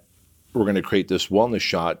that we're going to create this Wellness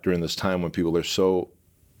Shot during this time when people are so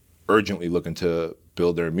urgently looking to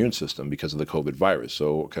build their immune system because of the COVID virus.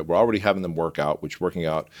 So we're already having them work out, which working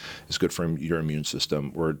out is good for your immune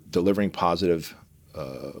system. We're delivering positive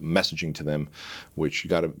messaging to them, which you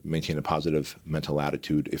got to maintain a positive mental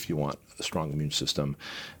attitude if you want a strong immune system.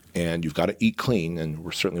 And you've got to eat clean, and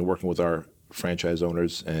we're certainly working with our franchise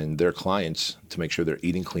owners and their clients to make sure they're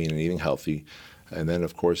eating clean and eating healthy. And then,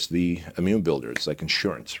 of course, the immune builders, like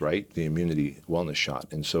insurance, right? The Immunity Wellness Shot.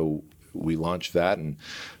 And so we launched that, and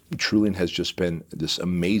Trulian has just been this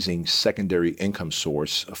amazing secondary income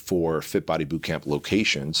source for Fit Body Bootcamp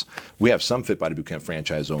locations. We have some Fit Body Bootcamp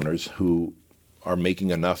franchise owners who are making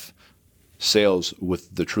enough sales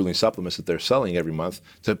with the Trulian supplements that they're selling every month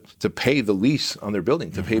to pay the lease on their building,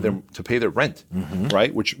 to pay their rent,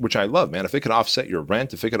 right? Which I love, man. If it could offset your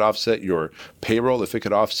rent, if it could offset your payroll, if it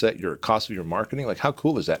could offset your cost of your marketing, like how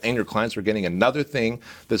cool is that? And your clients are getting another thing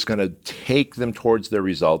that's going to take them towards their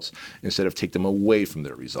results instead of take them away from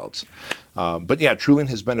their results. But yeah, Trulian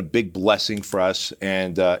has been a big blessing for us,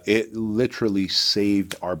 and it literally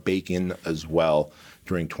saved our bacon as well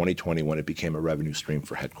during 2020 when it became a revenue stream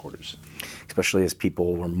for headquarters. Especially as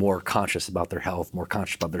people were more conscious about their health, more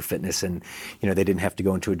conscious about their fitness, and they didn't have to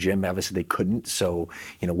go into a gym. Obviously they couldn't, so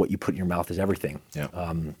what you put in your mouth is everything.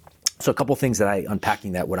 Yeah. So a couple things that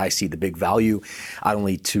unpacking that, what I see the big value, not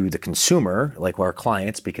only to the consumer, like our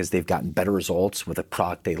clients, because they've gotten better results with a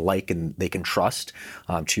product they like and they can trust,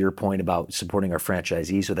 to your point about supporting our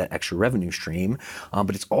franchisees with that extra revenue stream.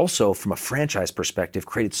 But it's also, from a franchise perspective,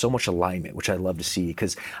 created so much alignment, which I love to see,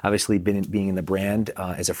 because obviously being in the brand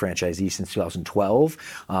as a franchisee since 2012,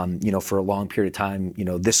 for a long period of time,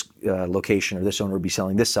 this location or this owner would be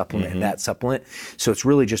selling this supplement and that supplement. So it's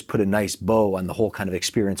really just put a nice bow on the whole kind of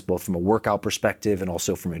experience, both from a workout perspective and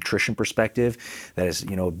also from a nutrition perspective. That is,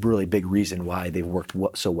 a really big reason why they've worked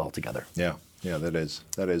so well together. Yeah, that is.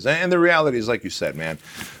 And the reality is, like you said, man,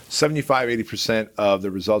 75, 80% of the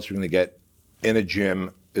results you're going to get in a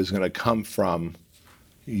gym is going to come from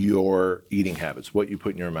your eating habits, what you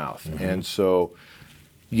put in your mouth. And so,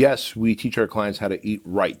 yes, we teach our clients how to eat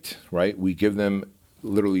right? We give them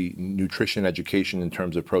literally nutrition education in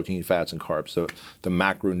terms of protein, fats, and carbs, so the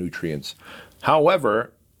macronutrients.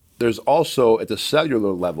 However, there's also, at the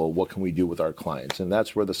cellular level, what can we do with our clients? And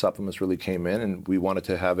that's where the supplements really came in, and we wanted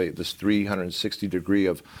to have this 360 degree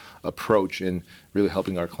of approach in really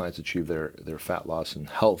helping our clients achieve their fat loss and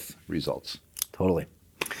health results. Totally.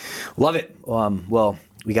 Love it. Well,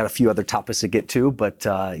 we got a few other topics to get to, but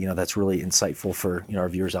that's really insightful for our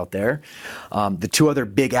viewers out there. The 2 other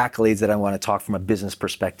big accolades that I want to talk from a business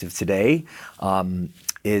perspective today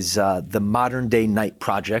is the Modern Day Night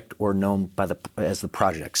Project, or known as the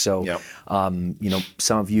Project. So,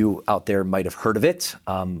 some of you out there might have heard of it.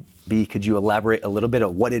 B, could you elaborate a little bit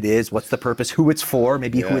on what it is, what's the purpose, who it's for,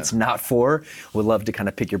 maybe who it's not for? We'd love to kind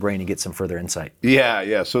of pick your brain and get some further insight.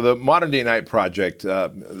 Yeah. So the Modern Day Night Project,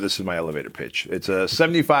 this is my elevator pitch. It's a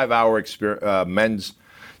 75-hour It's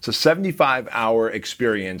a 75-hour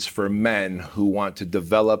experience for men who want to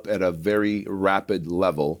develop at a very rapid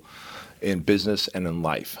level in business and in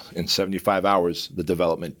life. In 75 hours, the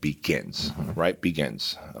development begins, right?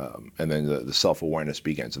 Begins. And then the self-awareness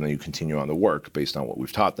begins. And then you continue on the work based on what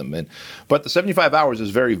we've taught them. But the 75 hours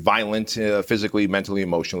is very violent, physically, mentally,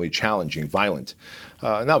 emotionally challenging. Violent.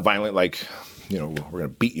 Not violent like, we're going to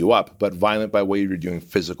beat you up, but violent by way you're doing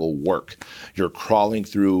physical work. You're crawling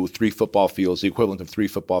through 3 football fields, the equivalent of 3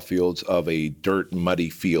 football fields of a dirt, muddy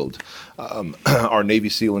field. Our Navy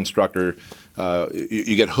SEAL instructor,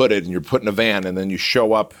 you get hooded and you're put in a van, and then you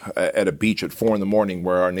show up at a beach at 4 a.m.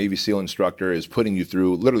 where our Navy SEAL instructor is putting you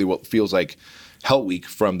through literally what feels like Hell Week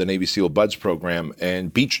from the Navy SEAL Buds program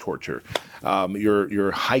and beach torture.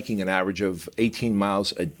 You're hiking an average of 18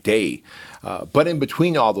 miles a day. But in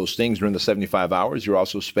between all those things, during the 75 hours, you're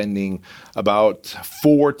also spending about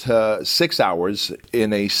 4 to 6 hours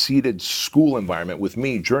in a seated school environment with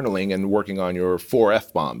me, journaling and working on your 4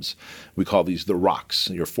 F-bombs. We call these the rocks,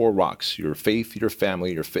 your 4 rocks: your faith, your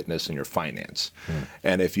family, your fitness, and your finance.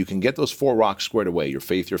 And if you can get those 4 rocks squared away, your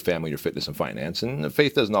faith, your family, your fitness, and finance, and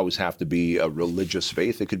faith doesn't always have to be a religious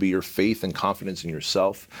faith. It could be your faith and confidence in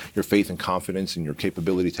yourself, your faith and confidence in your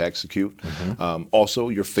capability to execute. Also,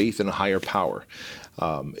 your faith in a higher power,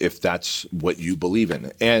 if that's what you believe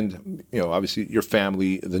in. And, obviously your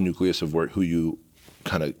family, the nucleus of who you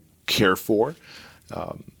kind of care for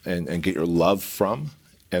and get your love from.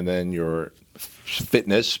 And then your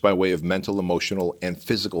fitness by way of mental, emotional, and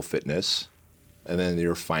physical fitness. And then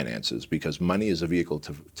your finances, because money is a vehicle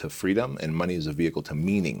to freedom, and money is a vehicle to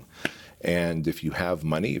meaning. And if you have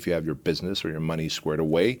money, if you have your business or your money squared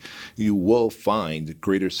away, you will find a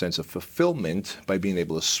greater sense of fulfillment by being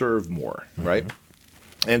able to serve more, right?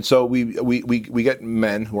 And so we get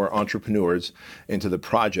men who are entrepreneurs into the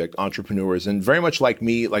project, entrepreneurs, and very much like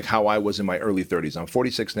me, like how I was in my early 30s. I'm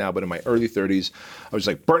 46 now, but in my early 30s, I was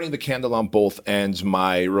like burning the candle on both ends.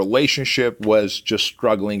 My relationship was just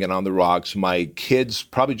struggling and on the rocks. My kids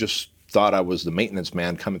probably just thought I was the maintenance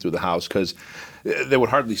man coming through the house because they would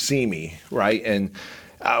hardly see me, right? And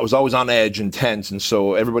I was always on edge and tense, and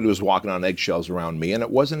so everybody was walking on eggshells around me. And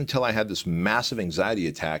it wasn't until I had this massive anxiety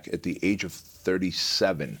attack at the age of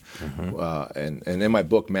 37. And in my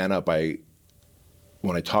book, Man Up, when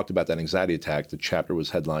I talked about that anxiety attack, the chapter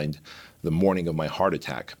was headlined "The Morning of My Heart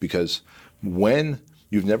Attack," because when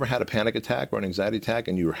you've never had a panic attack or an anxiety attack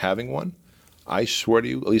and you're having one, I swear to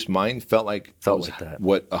you, at least mine felt like that.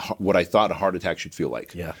 What I thought a heart attack should feel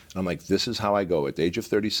like. Yeah. And I'm like, this is how I go. At the age of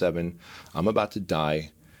 37, I'm about to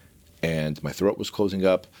die, and my throat was closing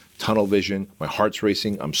up, tunnel vision, my heart's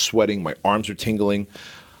racing, I'm sweating, my arms are tingling,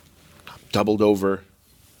 doubled over,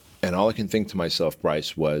 and all I can think to myself,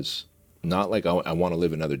 Bryce, was not like I want to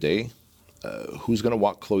live another day. Who's going to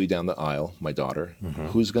walk Chloe down the aisle, my daughter?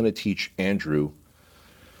 Who's going to teach Andrew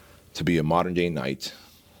to be a modern-day knight?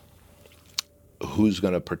 Who's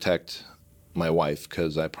going to protect my wife,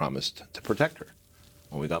 because I promised to protect her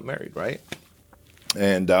when we got married, right?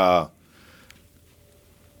 And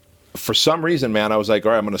for some reason, man, I was like,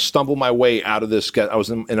 all right, I'm going to stumble my way out of this. I was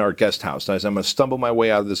in our guest house. I said, I'm going to stumble my way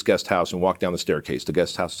out of this guest house and walk down the staircase. The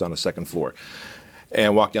guest house is on the 2nd floor.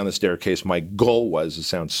 And walk down the staircase. My goal was,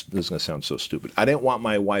 this is going to sound so stupid, I didn't want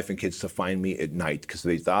my wife and kids to find me at night because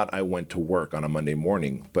they thought I went to work on a Monday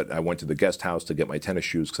morning. But I went to the guest house to get my tennis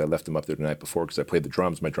shoes because I left them up there the night before because I played the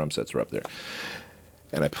drums. My drum sets are up there.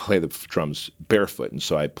 And I play the drums barefoot. And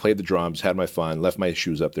so I played the drums, had my fun, left my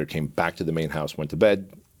shoes up there, came back to the main house, went to bed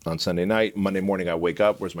on Sunday night. Monday morning, I wake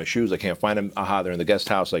up. Where's my shoes? I can't find them. Aha, they're in the guest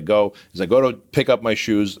house. I go. As I go to pick up my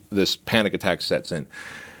shoes, this panic attack sets in.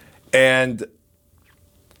 And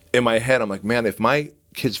in my head, I'm like, man, if my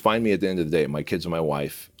kids find me at the end of the day, my kids and my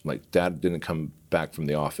wife, like Dad didn't come back from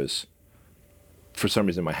the office, for some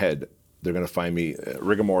reason in my head, they're going to find me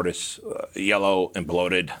rigor mortis, yellow and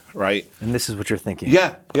bloated, right? And this is what you're thinking.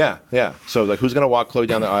 Yeah. So like, who's going to walk Chloe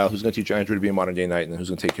down the aisle? Who's going to teach Andrew to be a modern day knight? And then who's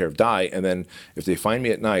going to take care of Di? And then if they find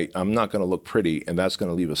me at night, I'm not going to look pretty, and that's going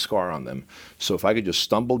to leave a scar on them. So if I could just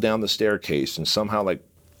stumble down the staircase and somehow like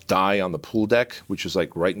die on the pool deck, which is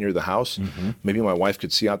like right near the house, maybe my wife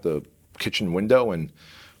could see out the kitchen window, and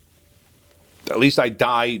at least I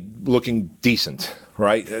die looking decent,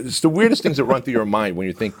 right? It's the weirdest things that run through your mind when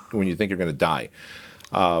you think you're going to die.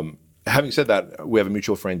 Having said that, we have a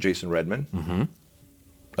mutual friend, Jason Redman,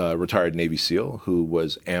 retired Navy SEAL, who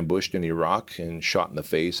was ambushed in Iraq and shot in the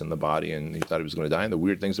face and the body, and he thought he was going to die, and the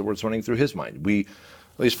weird things that were running through his mind. At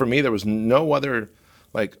least for me, there was no other,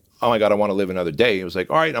 like, oh my God, I want to live another day. It was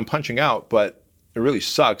like, all right, I'm punching out, but it really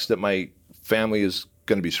sucks that my family is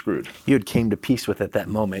going to be screwed. You had came to peace with it that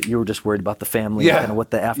moment. You were just worried about the family and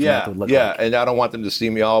what the aftermath would look like. Yeah, and I don't want them to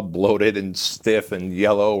see me all bloated and stiff and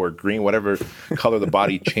yellow or green, whatever color the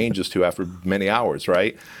body changes to after many hours,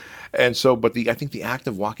 right? And so, but I think the act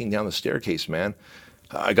of walking down the staircase, man,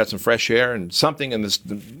 I got some fresh air and something in this,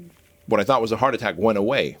 what I thought was a heart attack went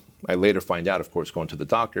away. I later find out, of course, going to the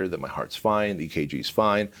doctor, that my heart's fine, the EKG's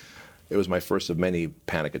fine. It was my first of many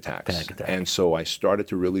panic attacks. And so I started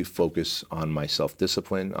to really focus on my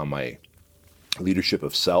self-discipline, on my leadership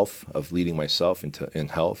of self, of leading myself in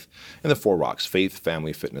health, and the 4 rocks: faith,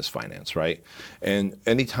 family, fitness, finance, right? And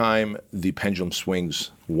anytime the pendulum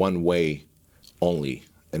swings one way only,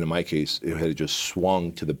 and in my case, it had just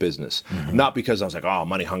swung to the business. Not because I was like, oh,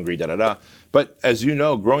 money hungry, da-da-da. But as you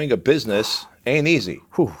know, growing a business ain't easy,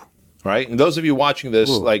 right? And those of you watching this,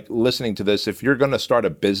 like listening to this, if you're gonna start a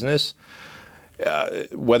business,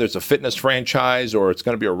 whether it's a fitness franchise or it's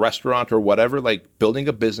going to be a restaurant or whatever, like building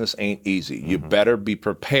a business ain't easy. You better be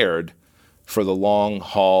prepared for the long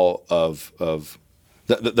haul of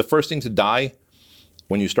the first thing to die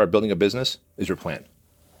when you start building a business is your plan.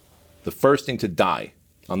 The first thing to die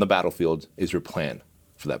on the battlefield is your plan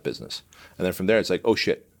for that business. And then from there, it's like, oh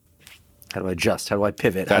shit. How do I adjust? How do I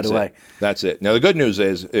pivot? That's it. Now, the good news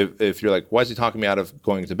is if you're like, why is he talking me out of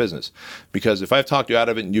going into business? Because if I've talked you out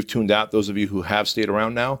of it and you've tuned out, those of you who have stayed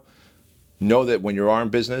around now, know that when you are in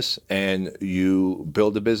business and you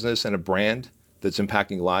build a business and a brand that's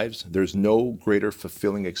impacting lives, there's no greater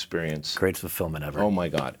fulfilling experience. Great fulfillment ever. Oh my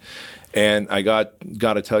God. And I got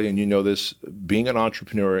to tell you, and you know this, being an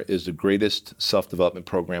entrepreneur is the greatest self-development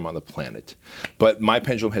program on the planet. But my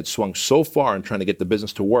pendulum had swung so far in trying to get the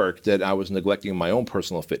business to work that I was neglecting my own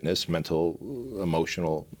personal fitness, mental,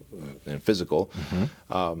 emotional, and physical.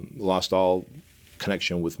 Lost all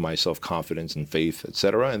connection with my self-confidence and faith, et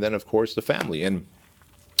cetera. And then, of course, the family. And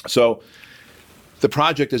so the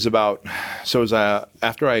project is about,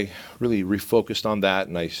 after I really refocused on that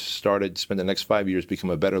and I started to spend the next 5 years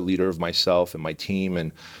become a better leader of myself and my team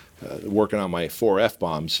and working on my 4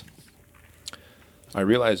 F-bombs, I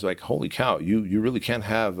realized, like, holy cow, you really can't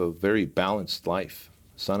have a very balanced life.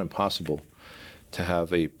 It's not impossible to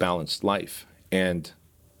have a balanced life. And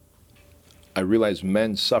I realized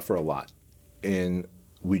men suffer a lot. And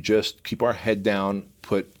we just keep our head down,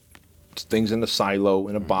 put things in a silo,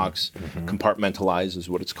 in a box, compartmentalize is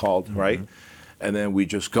what it's called, right? And then we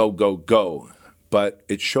just go. But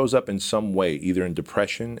it shows up in some way, either in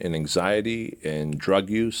depression, in anxiety, in drug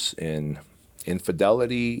use, in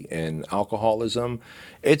infidelity, in alcoholism.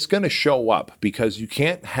 It's going to show up because you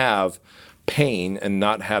can't have pain and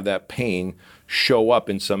not have that pain show up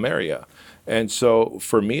in some area. And so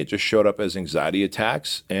for me, it just showed up as anxiety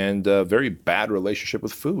attacks and a very bad relationship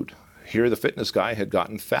with food. Here, the fitness guy had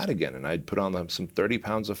gotten fat again, and I'd put on some 30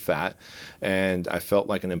 pounds of fat, and I felt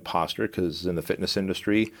like an imposter because in the fitness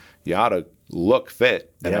industry, you ought to look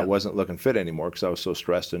fit, and I wasn't looking fit anymore because I was so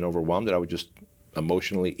stressed and overwhelmed that I would just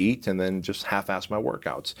emotionally eat and then just half-ass my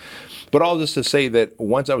workouts. But all this to say that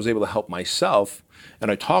once I was able to help myself,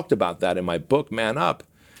 and I talked about that in my book, Man Up,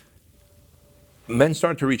 men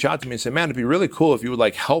started to reach out to me and say, man, it'd be really cool if you would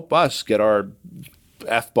like help us get our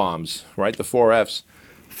F-bombs, right, the 4 Fs,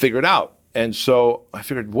 figured out. And so I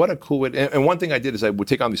figured, what a cool way. And one thing I did is I would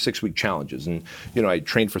take on these 6-week challenges. And, you know, I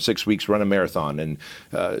trained for 6 weeks, run a marathon, and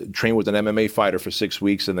train with an MMA fighter for 6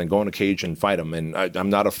 weeks, and then go in a cage and fight him. And I'm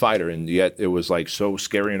not a fighter, and yet it was like so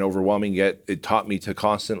scary and overwhelming, yet it taught me to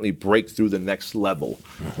constantly break through the next level,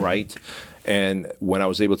 right? And when I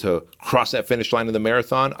was able to cross that finish line in the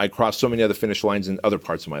marathon, I crossed so many other finish lines in other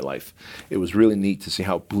parts of my life. It was really neat to see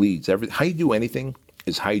how it bleeds. How you do anything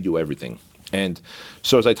is how you do everything. And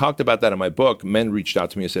so as I talked about that in my book, men reached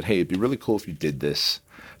out to me and said, hey, it'd be really cool if you did this,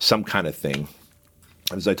 some kind of thing.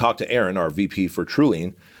 And as I talked to Aaron, our VP for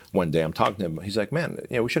Truline, one day I'm talking to him, he's like, man,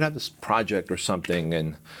 you know, we should have this project or something.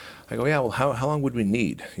 And I go, yeah, well, how long would we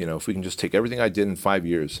need? You know, if we can just take everything I did in 5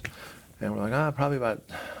 years. And we're like, probably about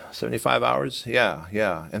 75 hours. Yeah.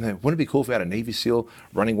 And then wouldn't it be cool if we had a Navy SEAL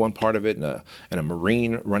running one part of it and a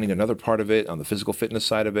Marine running another part of it on the physical fitness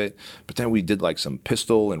side of it? But then we did like some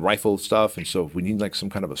pistol and rifle stuff. And so we need like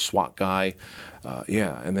some kind of a SWAT guy.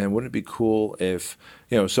 And then wouldn't it be cool if,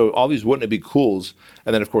 you know, so all these wouldn't it be cools.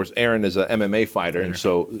 And then of course, Aaron is an MMA fighter. And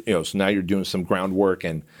so, you know, so now you're doing some groundwork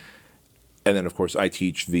and then, of course, I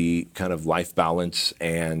teach the kind of life balance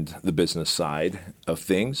and the business side of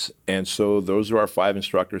things. And so those are our 5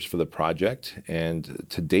 instructors for the project. And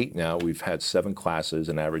to date now, we've had 7 classes,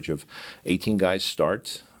 an average of 18 guys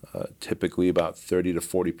start. Typically about 30 to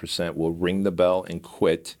 40% will ring the bell and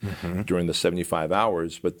quit during the 75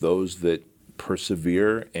 hours. But those that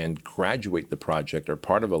persevere and graduate the project are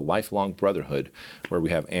part of a lifelong brotherhood where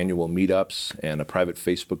we have annual meetups and a private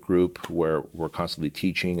Facebook group where we're constantly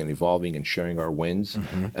teaching and evolving and sharing our wins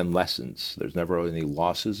and lessons. There's never any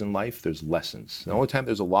losses in life, there's lessons. The only time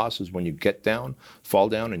there's a loss is when you get down, fall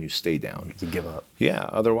down, and you stay down. You give up. Yeah,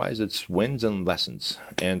 otherwise it's wins and lessons.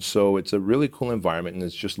 And so it's a really cool environment, and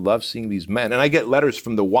it's just love seeing these men. And I get letters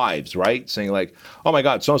from the wives, right, saying like, oh my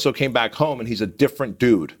God, so-and-so came back home and he's a different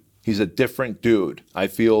dude. He's a different dude. I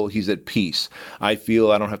feel he's at peace. I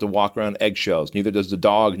feel I don't have to walk around eggshells. Neither does the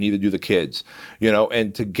dog, neither do the kids. You know,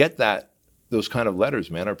 and to get those kind of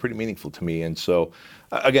letters, man, are pretty meaningful to me. And so,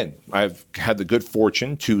 again, I've had the good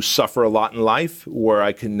fortune to suffer a lot in life where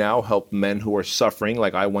I can now help men who are suffering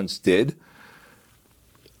like I once did,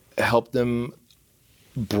 help them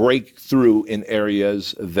break through in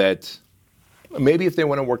areas that maybe if they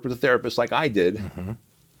went and worked with a therapist like I did,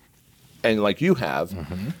 and like you have,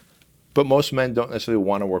 but most men don't necessarily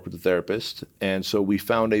want to work with a therapist. And so we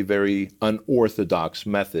found a very unorthodox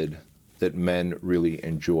method that men really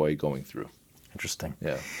enjoy going through. Interesting.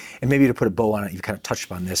 Yeah. And maybe to put a bow on it, you've kind of touched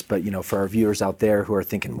upon this, but for our viewers out there who are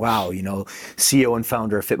thinking, wow, CEO and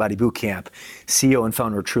founder of Fit Body Bootcamp, CEO and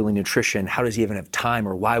founder of Truly Nutrition, how does he even have time,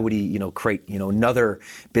 or why would he, create, another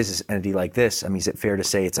business entity like this? I mean, is it fair to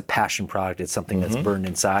say it's a passion product? It's something that's burned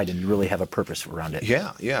inside and you really have a purpose around it?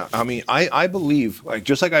 Yeah. I mean, I believe,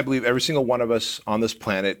 just like I believe every single one of us on this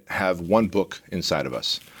planet have one book inside of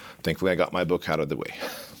us. Thankfully, I got my book out of the way.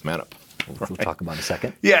 Man up. We'll talk about it in a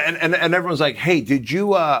second. Yeah, and everyone's like, hey, are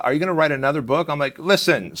you going to write another book? I'm like,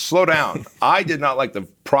 listen, slow down. I did not like the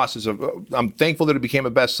process of, I'm thankful that it became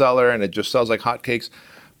a bestseller and it just sells like hotcakes.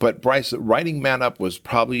 But Bryce, writing Man Up was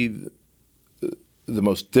probably the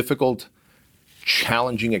most difficult,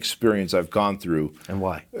 challenging experience I've gone through. And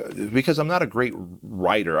why? Because I'm not a great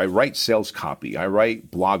writer. I write sales copy. I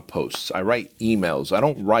write blog posts. I write emails. I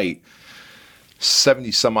don't write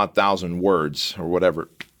 70 some odd thousand words or whatever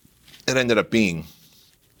it ended up being.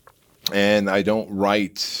 And I don't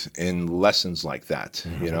write in lessons like that,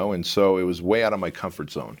 and so it was way out of my comfort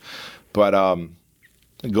zone. But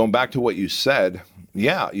going back to what you said,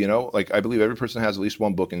 yeah, like I believe every person has at least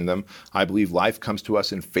one book in them. I believe life comes to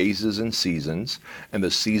us in phases and seasons, and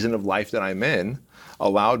the season of life that I'm in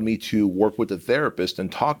allowed me to work with a therapist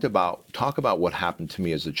and talk about what happened to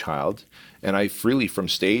me as a child. And I freely, from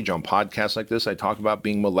stage on podcasts like this, I talk about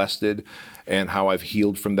being molested and how I've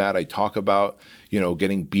healed from that. I talk about,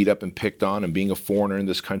 getting beat up and picked on and being a foreigner in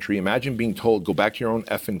this country. Imagine being told, go back to your own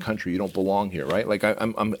effing country. You don't belong here, right? Like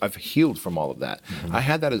I've healed from all of that. I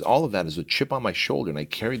had all of that as a chip on my shoulder, and I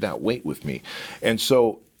carried that weight with me. And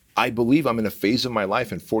so I believe I'm in a phase of my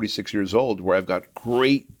life, and 46 years old, where I've got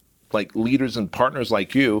great leaders and partners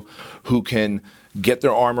like you who can get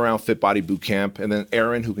their arm around Fit Body Bootcamp, and then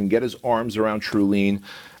Aaron who can get his arms around TruLean,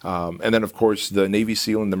 and then of course the Navy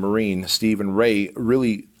SEAL and the Marine, Steve and Ray,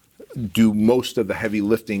 really do most of the heavy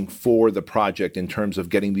lifting for the project in terms of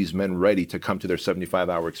getting these men ready to come to their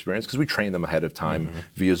 75-hour experience, because we train them ahead of time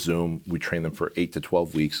via Zoom. We train them for 8 to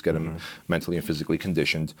 12 weeks, get them mentally and physically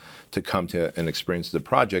conditioned to come to and experience the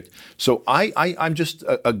project. So I'm just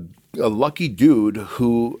a lucky dude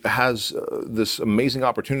who has this amazing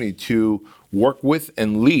opportunity to work with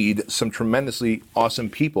and lead some tremendously awesome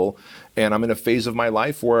people. And I'm in a phase of my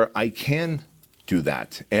life where I can do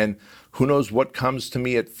that. And who knows what comes to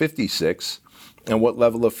me at 56 and what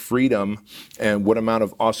level of freedom and what amount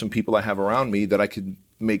of awesome people I have around me that I could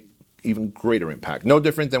make even greater impact. No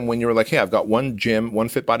different than when you were like, hey, I've got one gym, one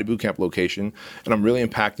Fit Body Bootcamp location, and I'm really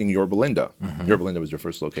impacting Yorba Linda. Yorba Linda was your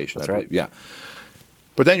first location. That's I right. believe. Yeah.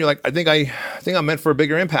 But then you're like, I think I'm meant for a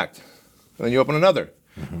bigger impact. And then you open another.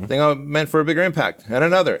 I think I'm meant for a bigger impact, and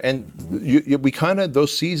another. And we kind of,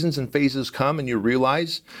 those seasons and phases come and you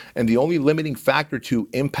realize, and the only limiting factor to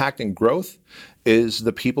impact and growth is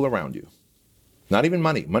the people around you. Not even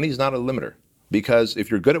money. Money is not a limiter, because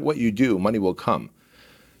if you're good at what you do, money will come.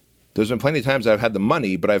 There's been plenty of times I've had the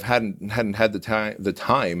money, but I hadn't had the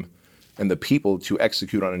time and the people to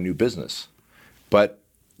execute on a new business. But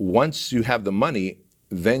once you have the money,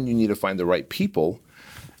 then you need to find the right people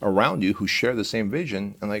around you who share the same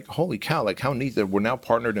vision, and like, holy cow, like how neat that we're now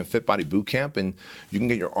partnered in Fit Body Bootcamp, and you can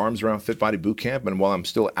get your arms around Fit Body Bootcamp. And while I'm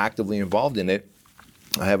still actively involved in it,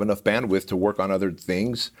 I have enough bandwidth to work on other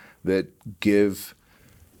things that give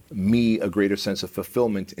me a greater sense of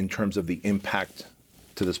fulfillment in terms of the impact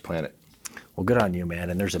to this planet. Well, good on you, man.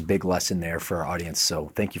 And there's a big lesson there for our audience.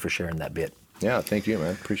 So thank you for sharing that bit. Yeah, thank you,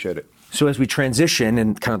 man. Appreciate it. So as we transition,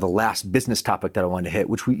 and kind of the last business topic that I wanted to hit,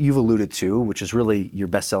 which you've alluded to, which is really your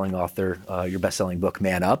best-selling author, your best-selling book,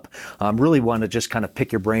 Man Up. Really want to just kind of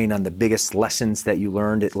pick your brain on the biggest lessons that you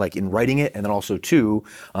learned, like in writing it, and then also too,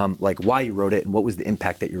 like why you wrote it and what was the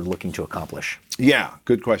impact that you're looking to accomplish. Yeah,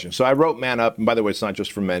 good question. So I wrote Man Up, and by the way, it's not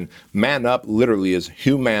just for men. Man Up literally is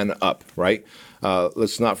human up, right?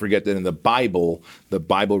 Let's not forget that in the Bible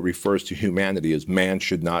refers to humanity as man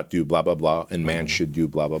should not do blah, blah, blah, and man should do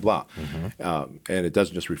blah, blah, blah. And it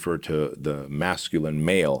doesn't just refer to the masculine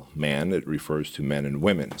male man, it refers to men and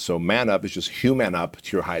women. So man up is just human up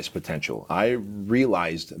to your highest potential. I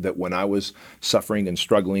realized that when I was suffering and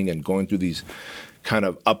struggling and going through these kind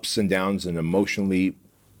of ups and downs and emotionally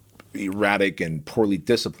erratic and poorly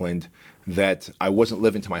disciplined, that I wasn't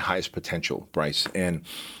living to my highest potential, Bryce. And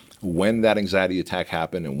when that anxiety attack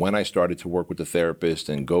happened and when I started to work with the therapist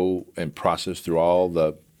and go and process through all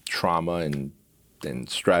the trauma and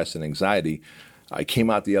stress and anxiety, I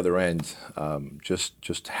came out the other end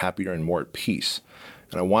just happier and more at peace.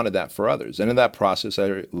 And I wanted that for others. And in that process,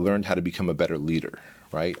 I learned how to become a better leader,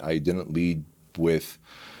 right? I didn't lead with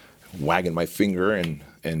wagging my finger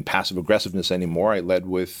and passive aggressiveness anymore. I led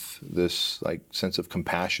with this like sense of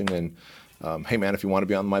compassion and hey man, if you want to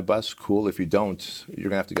be on my bus, cool. If you don't, you're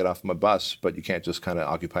gonna have to get off my bus, but you can't just kind of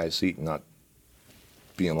occupy a seat and not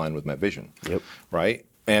be in line with my vision. Yep. Right?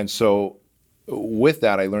 And so with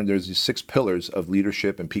that, I learned there's these 6 pillars of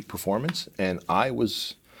leadership and peak performance. And I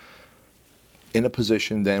was in a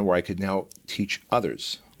position then where I could now teach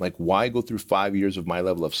others. Like, why go through 5 years of my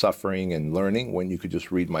level of suffering and learning when you could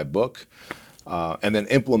just read my book and then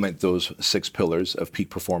implement those 6 pillars of peak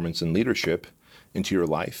performance and leadership into your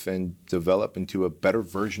life and develop into a better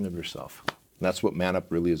version of yourself. And that's what Man Up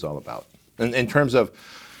really is all about. And in terms of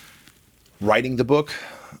writing the book,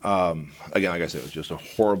 again, like I said, it was just a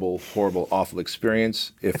horrible, horrible, awful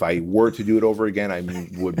experience. If I were to do it over again, I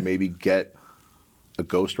would maybe get a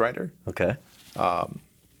ghostwriter. Okay.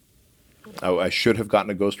 I should have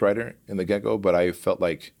gotten a ghostwriter in the get-go, but I felt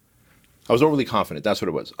like I was overly confident. That's what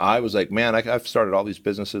it was. I was like, man, I've started all these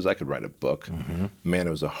businesses. I could write a book. Man, it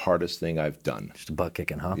was the hardest thing I've done. Just a butt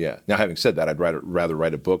kicking, huh? Yeah. Now, having said that, I'd rather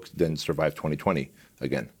write a book than survive 2020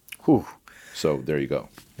 again. Whew. So there you go.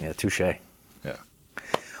 Yeah, touche. Yeah.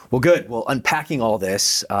 Well, good. Well, unpacking all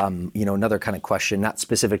this, another kind of question, not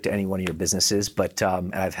specific to any one of your businesses, but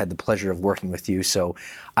and I've had the pleasure of working with you, so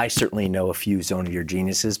I certainly know a few zone of your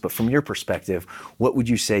geniuses. But from your perspective, what would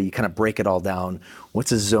you say? You kind of break it all down.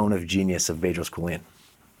 What's a zone of genius of Bedros Keuilian?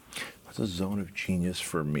 What's a zone of genius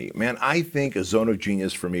for me? Man, I think a zone of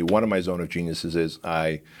genius for me, one of my zone of geniuses is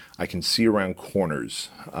I can see around corners.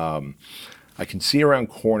 I can see around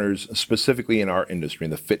corners, specifically in our industry,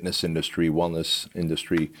 in the fitness industry, wellness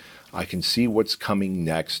industry. I can see what's coming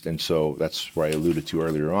next. And so that's where I alluded to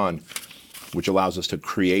earlier on, which allows us to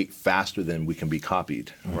create faster than we can be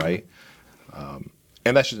copied, right?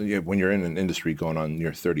 And that's just, when you're in an industry going on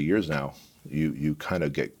near 30 years now, you kind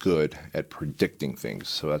of get good at predicting things.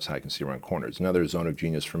 So that's how I can see around corners. Another zone of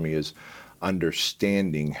genius for me is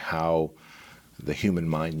understanding how the human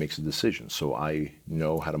mind makes a decision. So I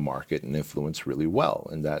know how to market and influence really well.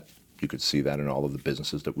 And that you could see that in all of the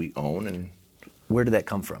businesses that we own. And where did that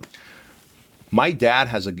come from? My dad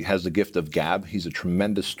has the gift of gab. He's a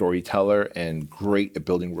tremendous storyteller and great at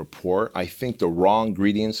building rapport. I think the raw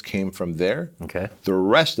ingredients came from there. Okay. The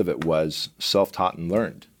rest of it was self-taught and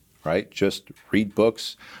learned, right? Just read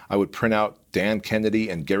books. I would print out Dan Kennedy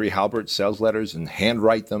and Gary Halbert sales letters and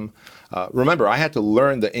handwrite them. Remember, I had to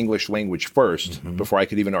learn the English language first before I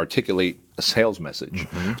could even articulate a sales message,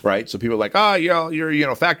 right? So people are like,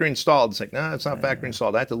 you're factory installed. It's like, no, it's not factory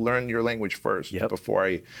installed. I had to learn your language first before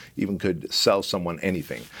I even could sell someone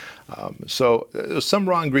anything. So there's some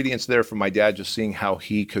raw ingredients there from my dad, just seeing how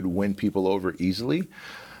he could win people over easily.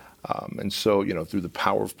 And so, through the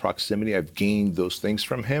power of proximity, I've gained those things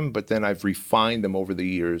from him, but then I've refined them over the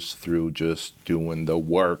years through just doing the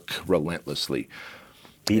work relentlessly.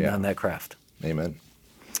 Beating on that craft. Amen.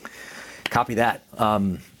 Copy that.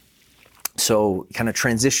 So kind of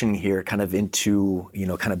transition here kind of into,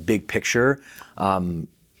 kind of big picture.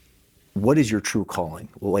 What is your true calling?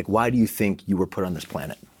 Well, like, why do you think you were put on this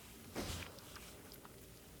planet?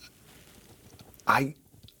 I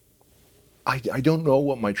don't know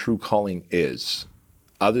what my true calling is,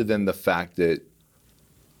 other than the fact that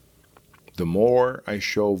the more I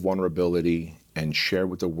show vulnerability and share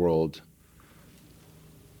with the world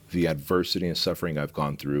the adversity and suffering I've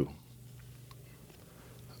gone through,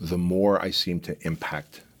 the more I seem to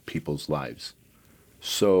impact people's lives.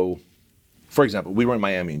 So, for example, we were in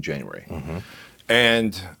Miami in January,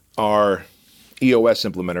 and our EOS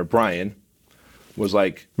implementer, Brian, was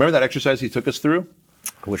like, remember that exercise he took us through?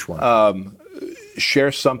 Which one?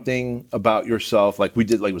 Share something about yourself. Like we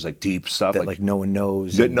did, like it was like deep stuff. That like no one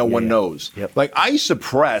knows. That no one knows. Yep. Like I've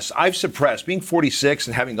suppressed, being 46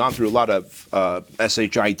 and having gone through a lot of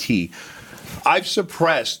SHIT, I've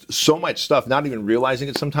suppressed so much stuff, not even realizing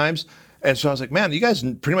it sometimes. And so I was like, man, you guys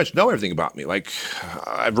pretty much know everything about me. Like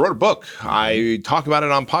I wrote a book. I talk about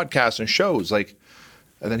it on podcasts and shows. Like,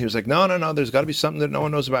 and then he was like, no, there's got to be something that no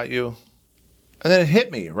one knows about you. And then it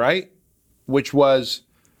hit me, right? Which was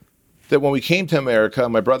that when we came to America,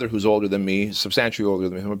 my brother, who's older than me, substantially older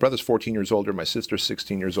than me, my brother's 14 years older, my sister's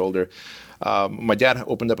 16 years older. My dad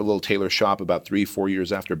opened up a little tailor shop about 3-4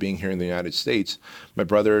 years after being here in the United States. My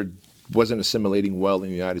brother wasn't assimilating well in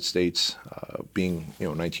the United States, being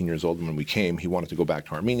 19 years old when we came. He wanted to go back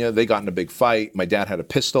to Armenia. They got in a big fight. My dad had a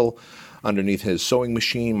pistol underneath his sewing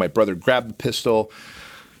machine. My brother grabbed the pistol,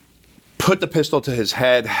 put the pistol to his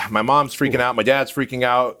head. My mom's freaking out. My dad's freaking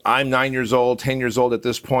out. I'm 9 years old, 10 years old at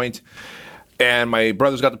this point. And my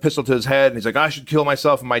brother's got the pistol to his head. And he's like, I should kill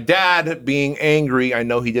myself. And my dad, being angry, I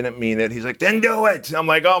know he didn't mean it. He's like, then do it. I'm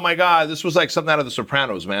like, oh my God, this was like something out of The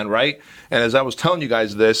Sopranos, man, right? And as I was telling you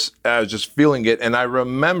guys this, I was just feeling it. And I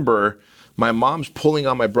remember my mom's pulling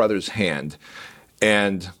on my brother's hand.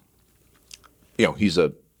 And, he's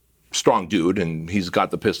a strong dude and he's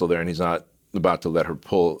got the pistol there and he's not about to let her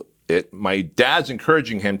pull it. My dad's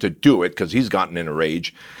encouraging him to do it because he's gotten in a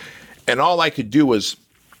rage. And all I could do was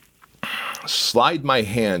slide my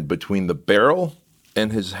hand between the barrel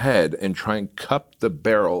and his head and try and cup the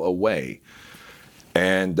barrel away.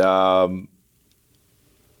 And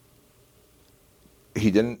he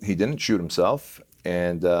didn't shoot himself,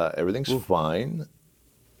 and everything's fine.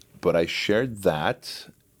 But I shared that,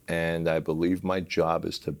 and I believe my job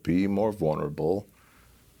is to be more vulnerable,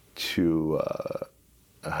 to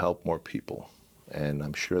help more people. And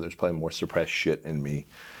I'm sure there's probably more suppressed shit in me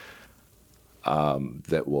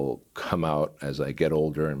that will come out as I get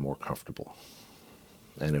older and more comfortable.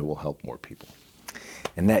 And it will help more people.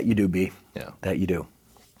 And that you do, B. Yeah. That you do.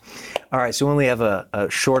 All right, so we only have a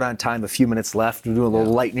short on time, a few minutes left. We'll do a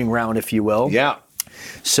little lightning round, if you will. Yeah.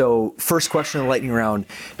 So first question in the lightning round.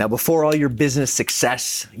 Now, before all your business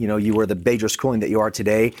success, you were the Bedros Keuilian that you are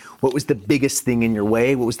today. What was the biggest thing in your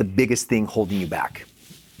way? What was the biggest thing holding you back?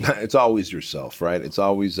 It's always yourself, right? It's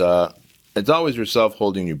always yourself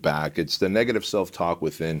holding you back. It's the negative self-talk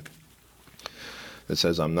within that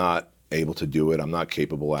says, I'm not able to do it. I'm not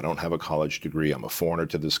capable. I don't have a college degree. I'm a foreigner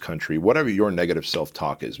to this country. Whatever your negative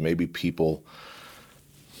self-talk is, maybe people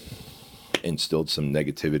instilled some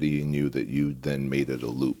negativity in you that you then made it a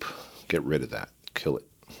loop. Get rid of that. Kill it.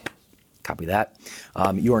 Copy that.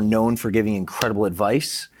 You are known for giving incredible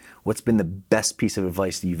advice. What's been the best piece of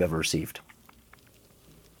advice that you've ever received?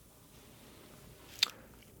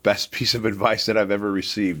 Best piece of advice that I've ever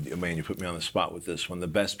received. Man, you put me on the spot with this one. The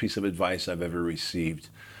best piece of advice I've ever received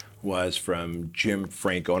was from Jim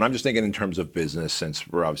Franco. And I'm just thinking in terms of business, since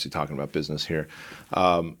we're obviously talking about business here.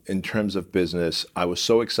 In terms of business, I was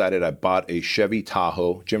so excited. I bought a Chevy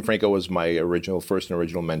Tahoe. Jim Franco was my first and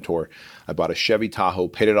original mentor. I bought a Chevy Tahoe,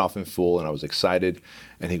 paid it off in full, and I was excited.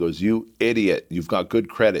 And he goes, you idiot, you've got good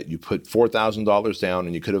credit. You put $4,000 down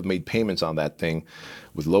and you could have made payments on that thing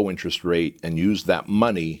with low interest rate and used that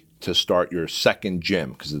money to start your second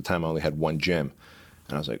gym, because at the time I only had one gym.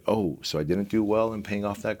 And I was like, oh, so I didn't do well in paying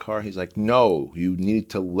off that car? He's like, no, you need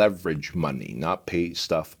to leverage money, not pay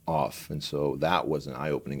stuff off. And so that was an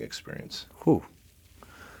eye-opening experience. Whew.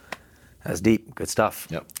 That's deep. Good stuff.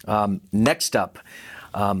 Yep. Next up,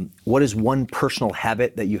 what is one personal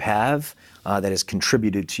habit that you have that has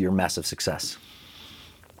contributed to your massive success?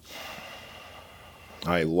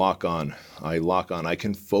 I lock on. I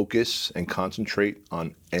can focus and concentrate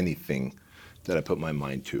on anything that I put my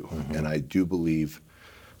mind to. Mm-hmm. And I do believe,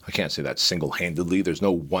 I can't say that single-handedly. There's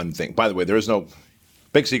no one thing. By the way, there is no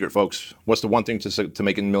big secret, folks. What's the one thing to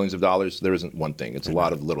making millions of dollars? There isn't one thing. It's a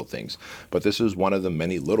lot of little things. But this is one of the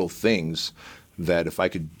many little things that if I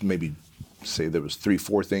could maybe say there was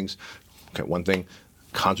 3-4 things. Okay, one thing,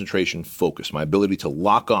 concentration, focus. My ability to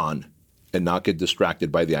lock on and not get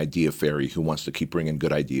distracted by the idea fairy who wants to keep bringing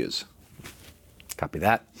good ideas. Copy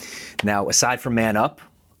that. Now, aside from Man Up,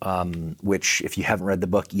 which if you haven't read the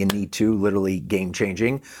book, you need to, literally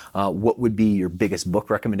game-changing, what would be your biggest book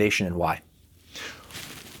recommendation and why?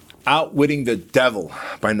 Outwitting the Devil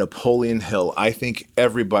by Napoleon Hill. I think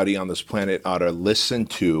everybody on this planet ought to listen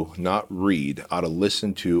to, not read, ought to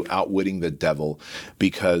listen to Outwitting the Devil,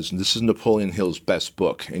 because this is Napoleon Hill's best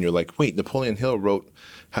book. And you're like, wait, Napoleon Hill wrote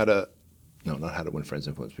not How to Win Friends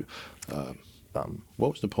and Influence People.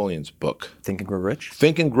 What was Napoleon's book? Think and Grow Rich?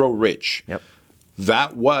 Think and Grow Rich. Yep.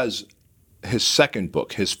 That was his second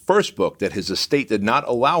book, his first book that his estate did not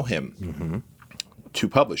allow him to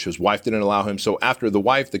publish. His wife didn't allow him. So after the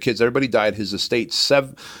wife, the kids, everybody died, his estate,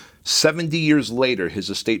 70 years later, his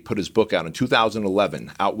estate put his book out in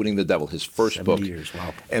 2011, Outwitting the Devil, his first 70 book. years,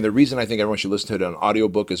 wow. And the reason I think everyone should listen to it on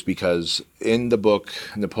audiobook is because in the book,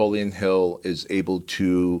 Napoleon Hill is able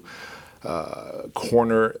to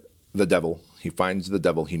corner the devil. He finds the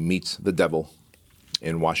devil. He meets the devil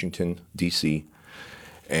in Washington, D.C.,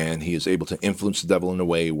 and he is able to influence the devil in a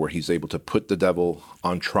way where he's able to put the devil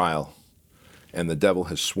on trial. And the devil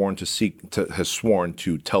has sworn to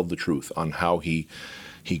tell the truth on how he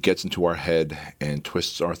gets into our head and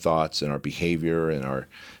twists our thoughts and our behavior and our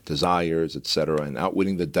desires, etc. And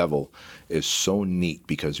Outwitting the Devil is so neat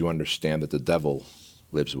because you understand that the devil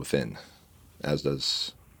lives within, as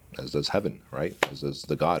does heaven, right? As does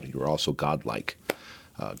the God. You're also godlike.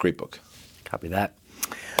 Great book. Copy that.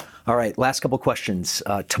 All right, last couple questions.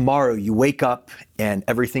 Tomorrow you wake up and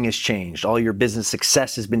everything has changed. All your business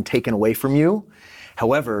success has been taken away from you.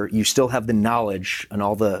 However, you still have the knowledge and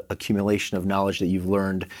all the accumulation of knowledge that you've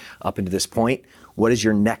learned up into this point. What does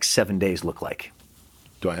your next 7 days look like?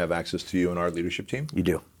 Do I have access to you and our leadership team? You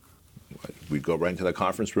do. We'd go right into the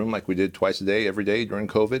conference room like we did twice a day, every day during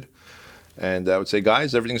COVID. And I would say,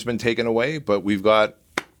 guys, everything's been taken away, but we've got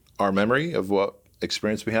our memory of what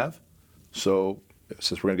experience we have. So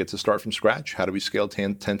since we're going to get to start from scratch, how do we scale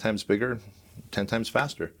 10 times bigger, 10 times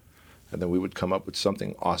faster? And then we would come up with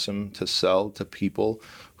something awesome to sell to people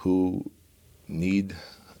who need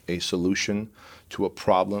a solution to a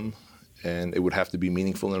problem. And it would have to be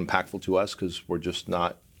meaningful and impactful to us because we're just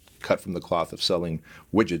not cut from the cloth of selling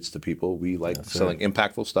widgets to people. We like selling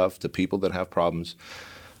impactful stuff to people that have problems.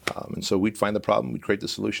 And so we'd find the problem, we'd create the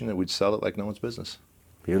solution, and we'd sell it like no one's business.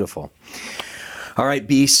 Beautiful. All right,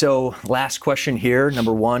 B, so last question here.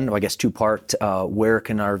 Number one, I guess two-part, where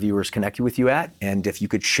can our viewers connect with you at? And if you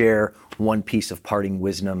could share one piece of parting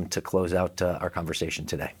wisdom to close out our conversation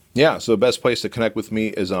today. Yeah, so the best place to connect with me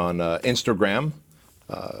is on Instagram,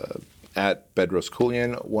 at Bedros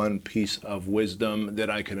Keuilian. One piece of wisdom that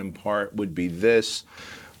I could impart would be this: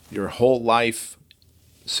 your whole life,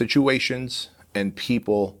 situations and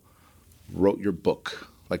people wrote your book.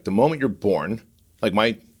 Like the moment you're born, like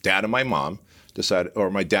my dad and my mom decided, or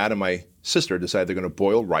my dad and my sister decided they're going to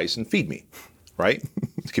boil rice and feed me, right?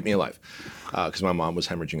 To keep me alive, because my mom was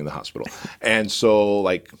hemorrhaging in the hospital. And so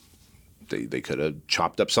like they could have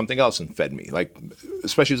chopped up something else and fed me, like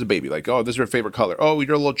especially as a baby, like, oh, this is your favorite color. Oh,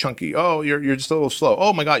 you're a little chunky. Oh, you're just a little slow.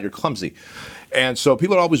 Oh my God, you're clumsy. And so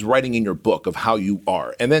people are always writing in your book of how you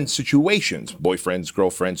are. And then situations, boyfriends,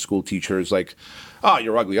 girlfriends, school teachers, like, oh,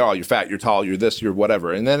 you're ugly. Oh, you're fat, you're tall, you're this, you're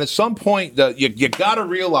whatever. And then at some point, you got to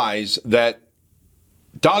realize that,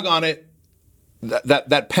 doggone it,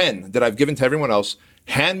 that pen that I've given to everyone else,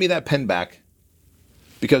 hand me that pen back,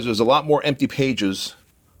 because there's a lot more empty pages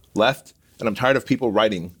left. And I'm tired of people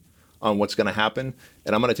writing on what's going to happen.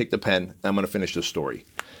 And I'm going to take the pen and I'm going to finish the story.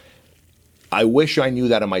 I wish I knew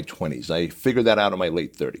that in my 20s. I figured that out in my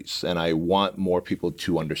late 30s. And I want more people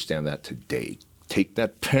to understand that today. Take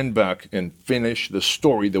that pen back and finish the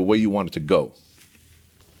story the way you want it to go.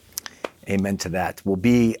 Amen to that. Well,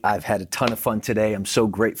 B, I've had a ton of fun today. I'm so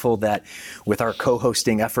grateful that with our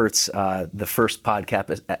co-hosting efforts, the first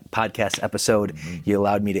podcast episode, you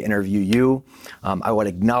allowed me to interview you. I want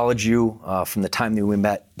to acknowledge you from the time that we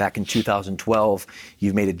met back in 2012.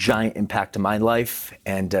 You've made a giant impact in my life.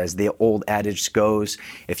 And as the old adage goes,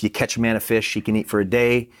 if you catch a man a fish, he can eat for a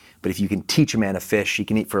day. But if you can teach a man a fish, he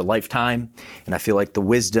can eat for a lifetime. And I feel like the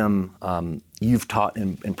wisdom you've taught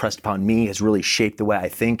and impressed upon me has really shaped the way I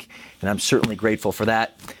think. And I'm certainly grateful for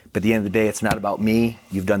that. But at the end of the day, it's not about me.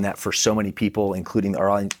 You've done that for so many people, including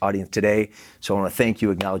our audience today. So I want to thank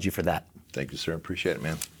you, acknowledge you for that. Thank you, sir. Appreciate it,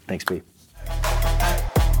 man. Thanks, B.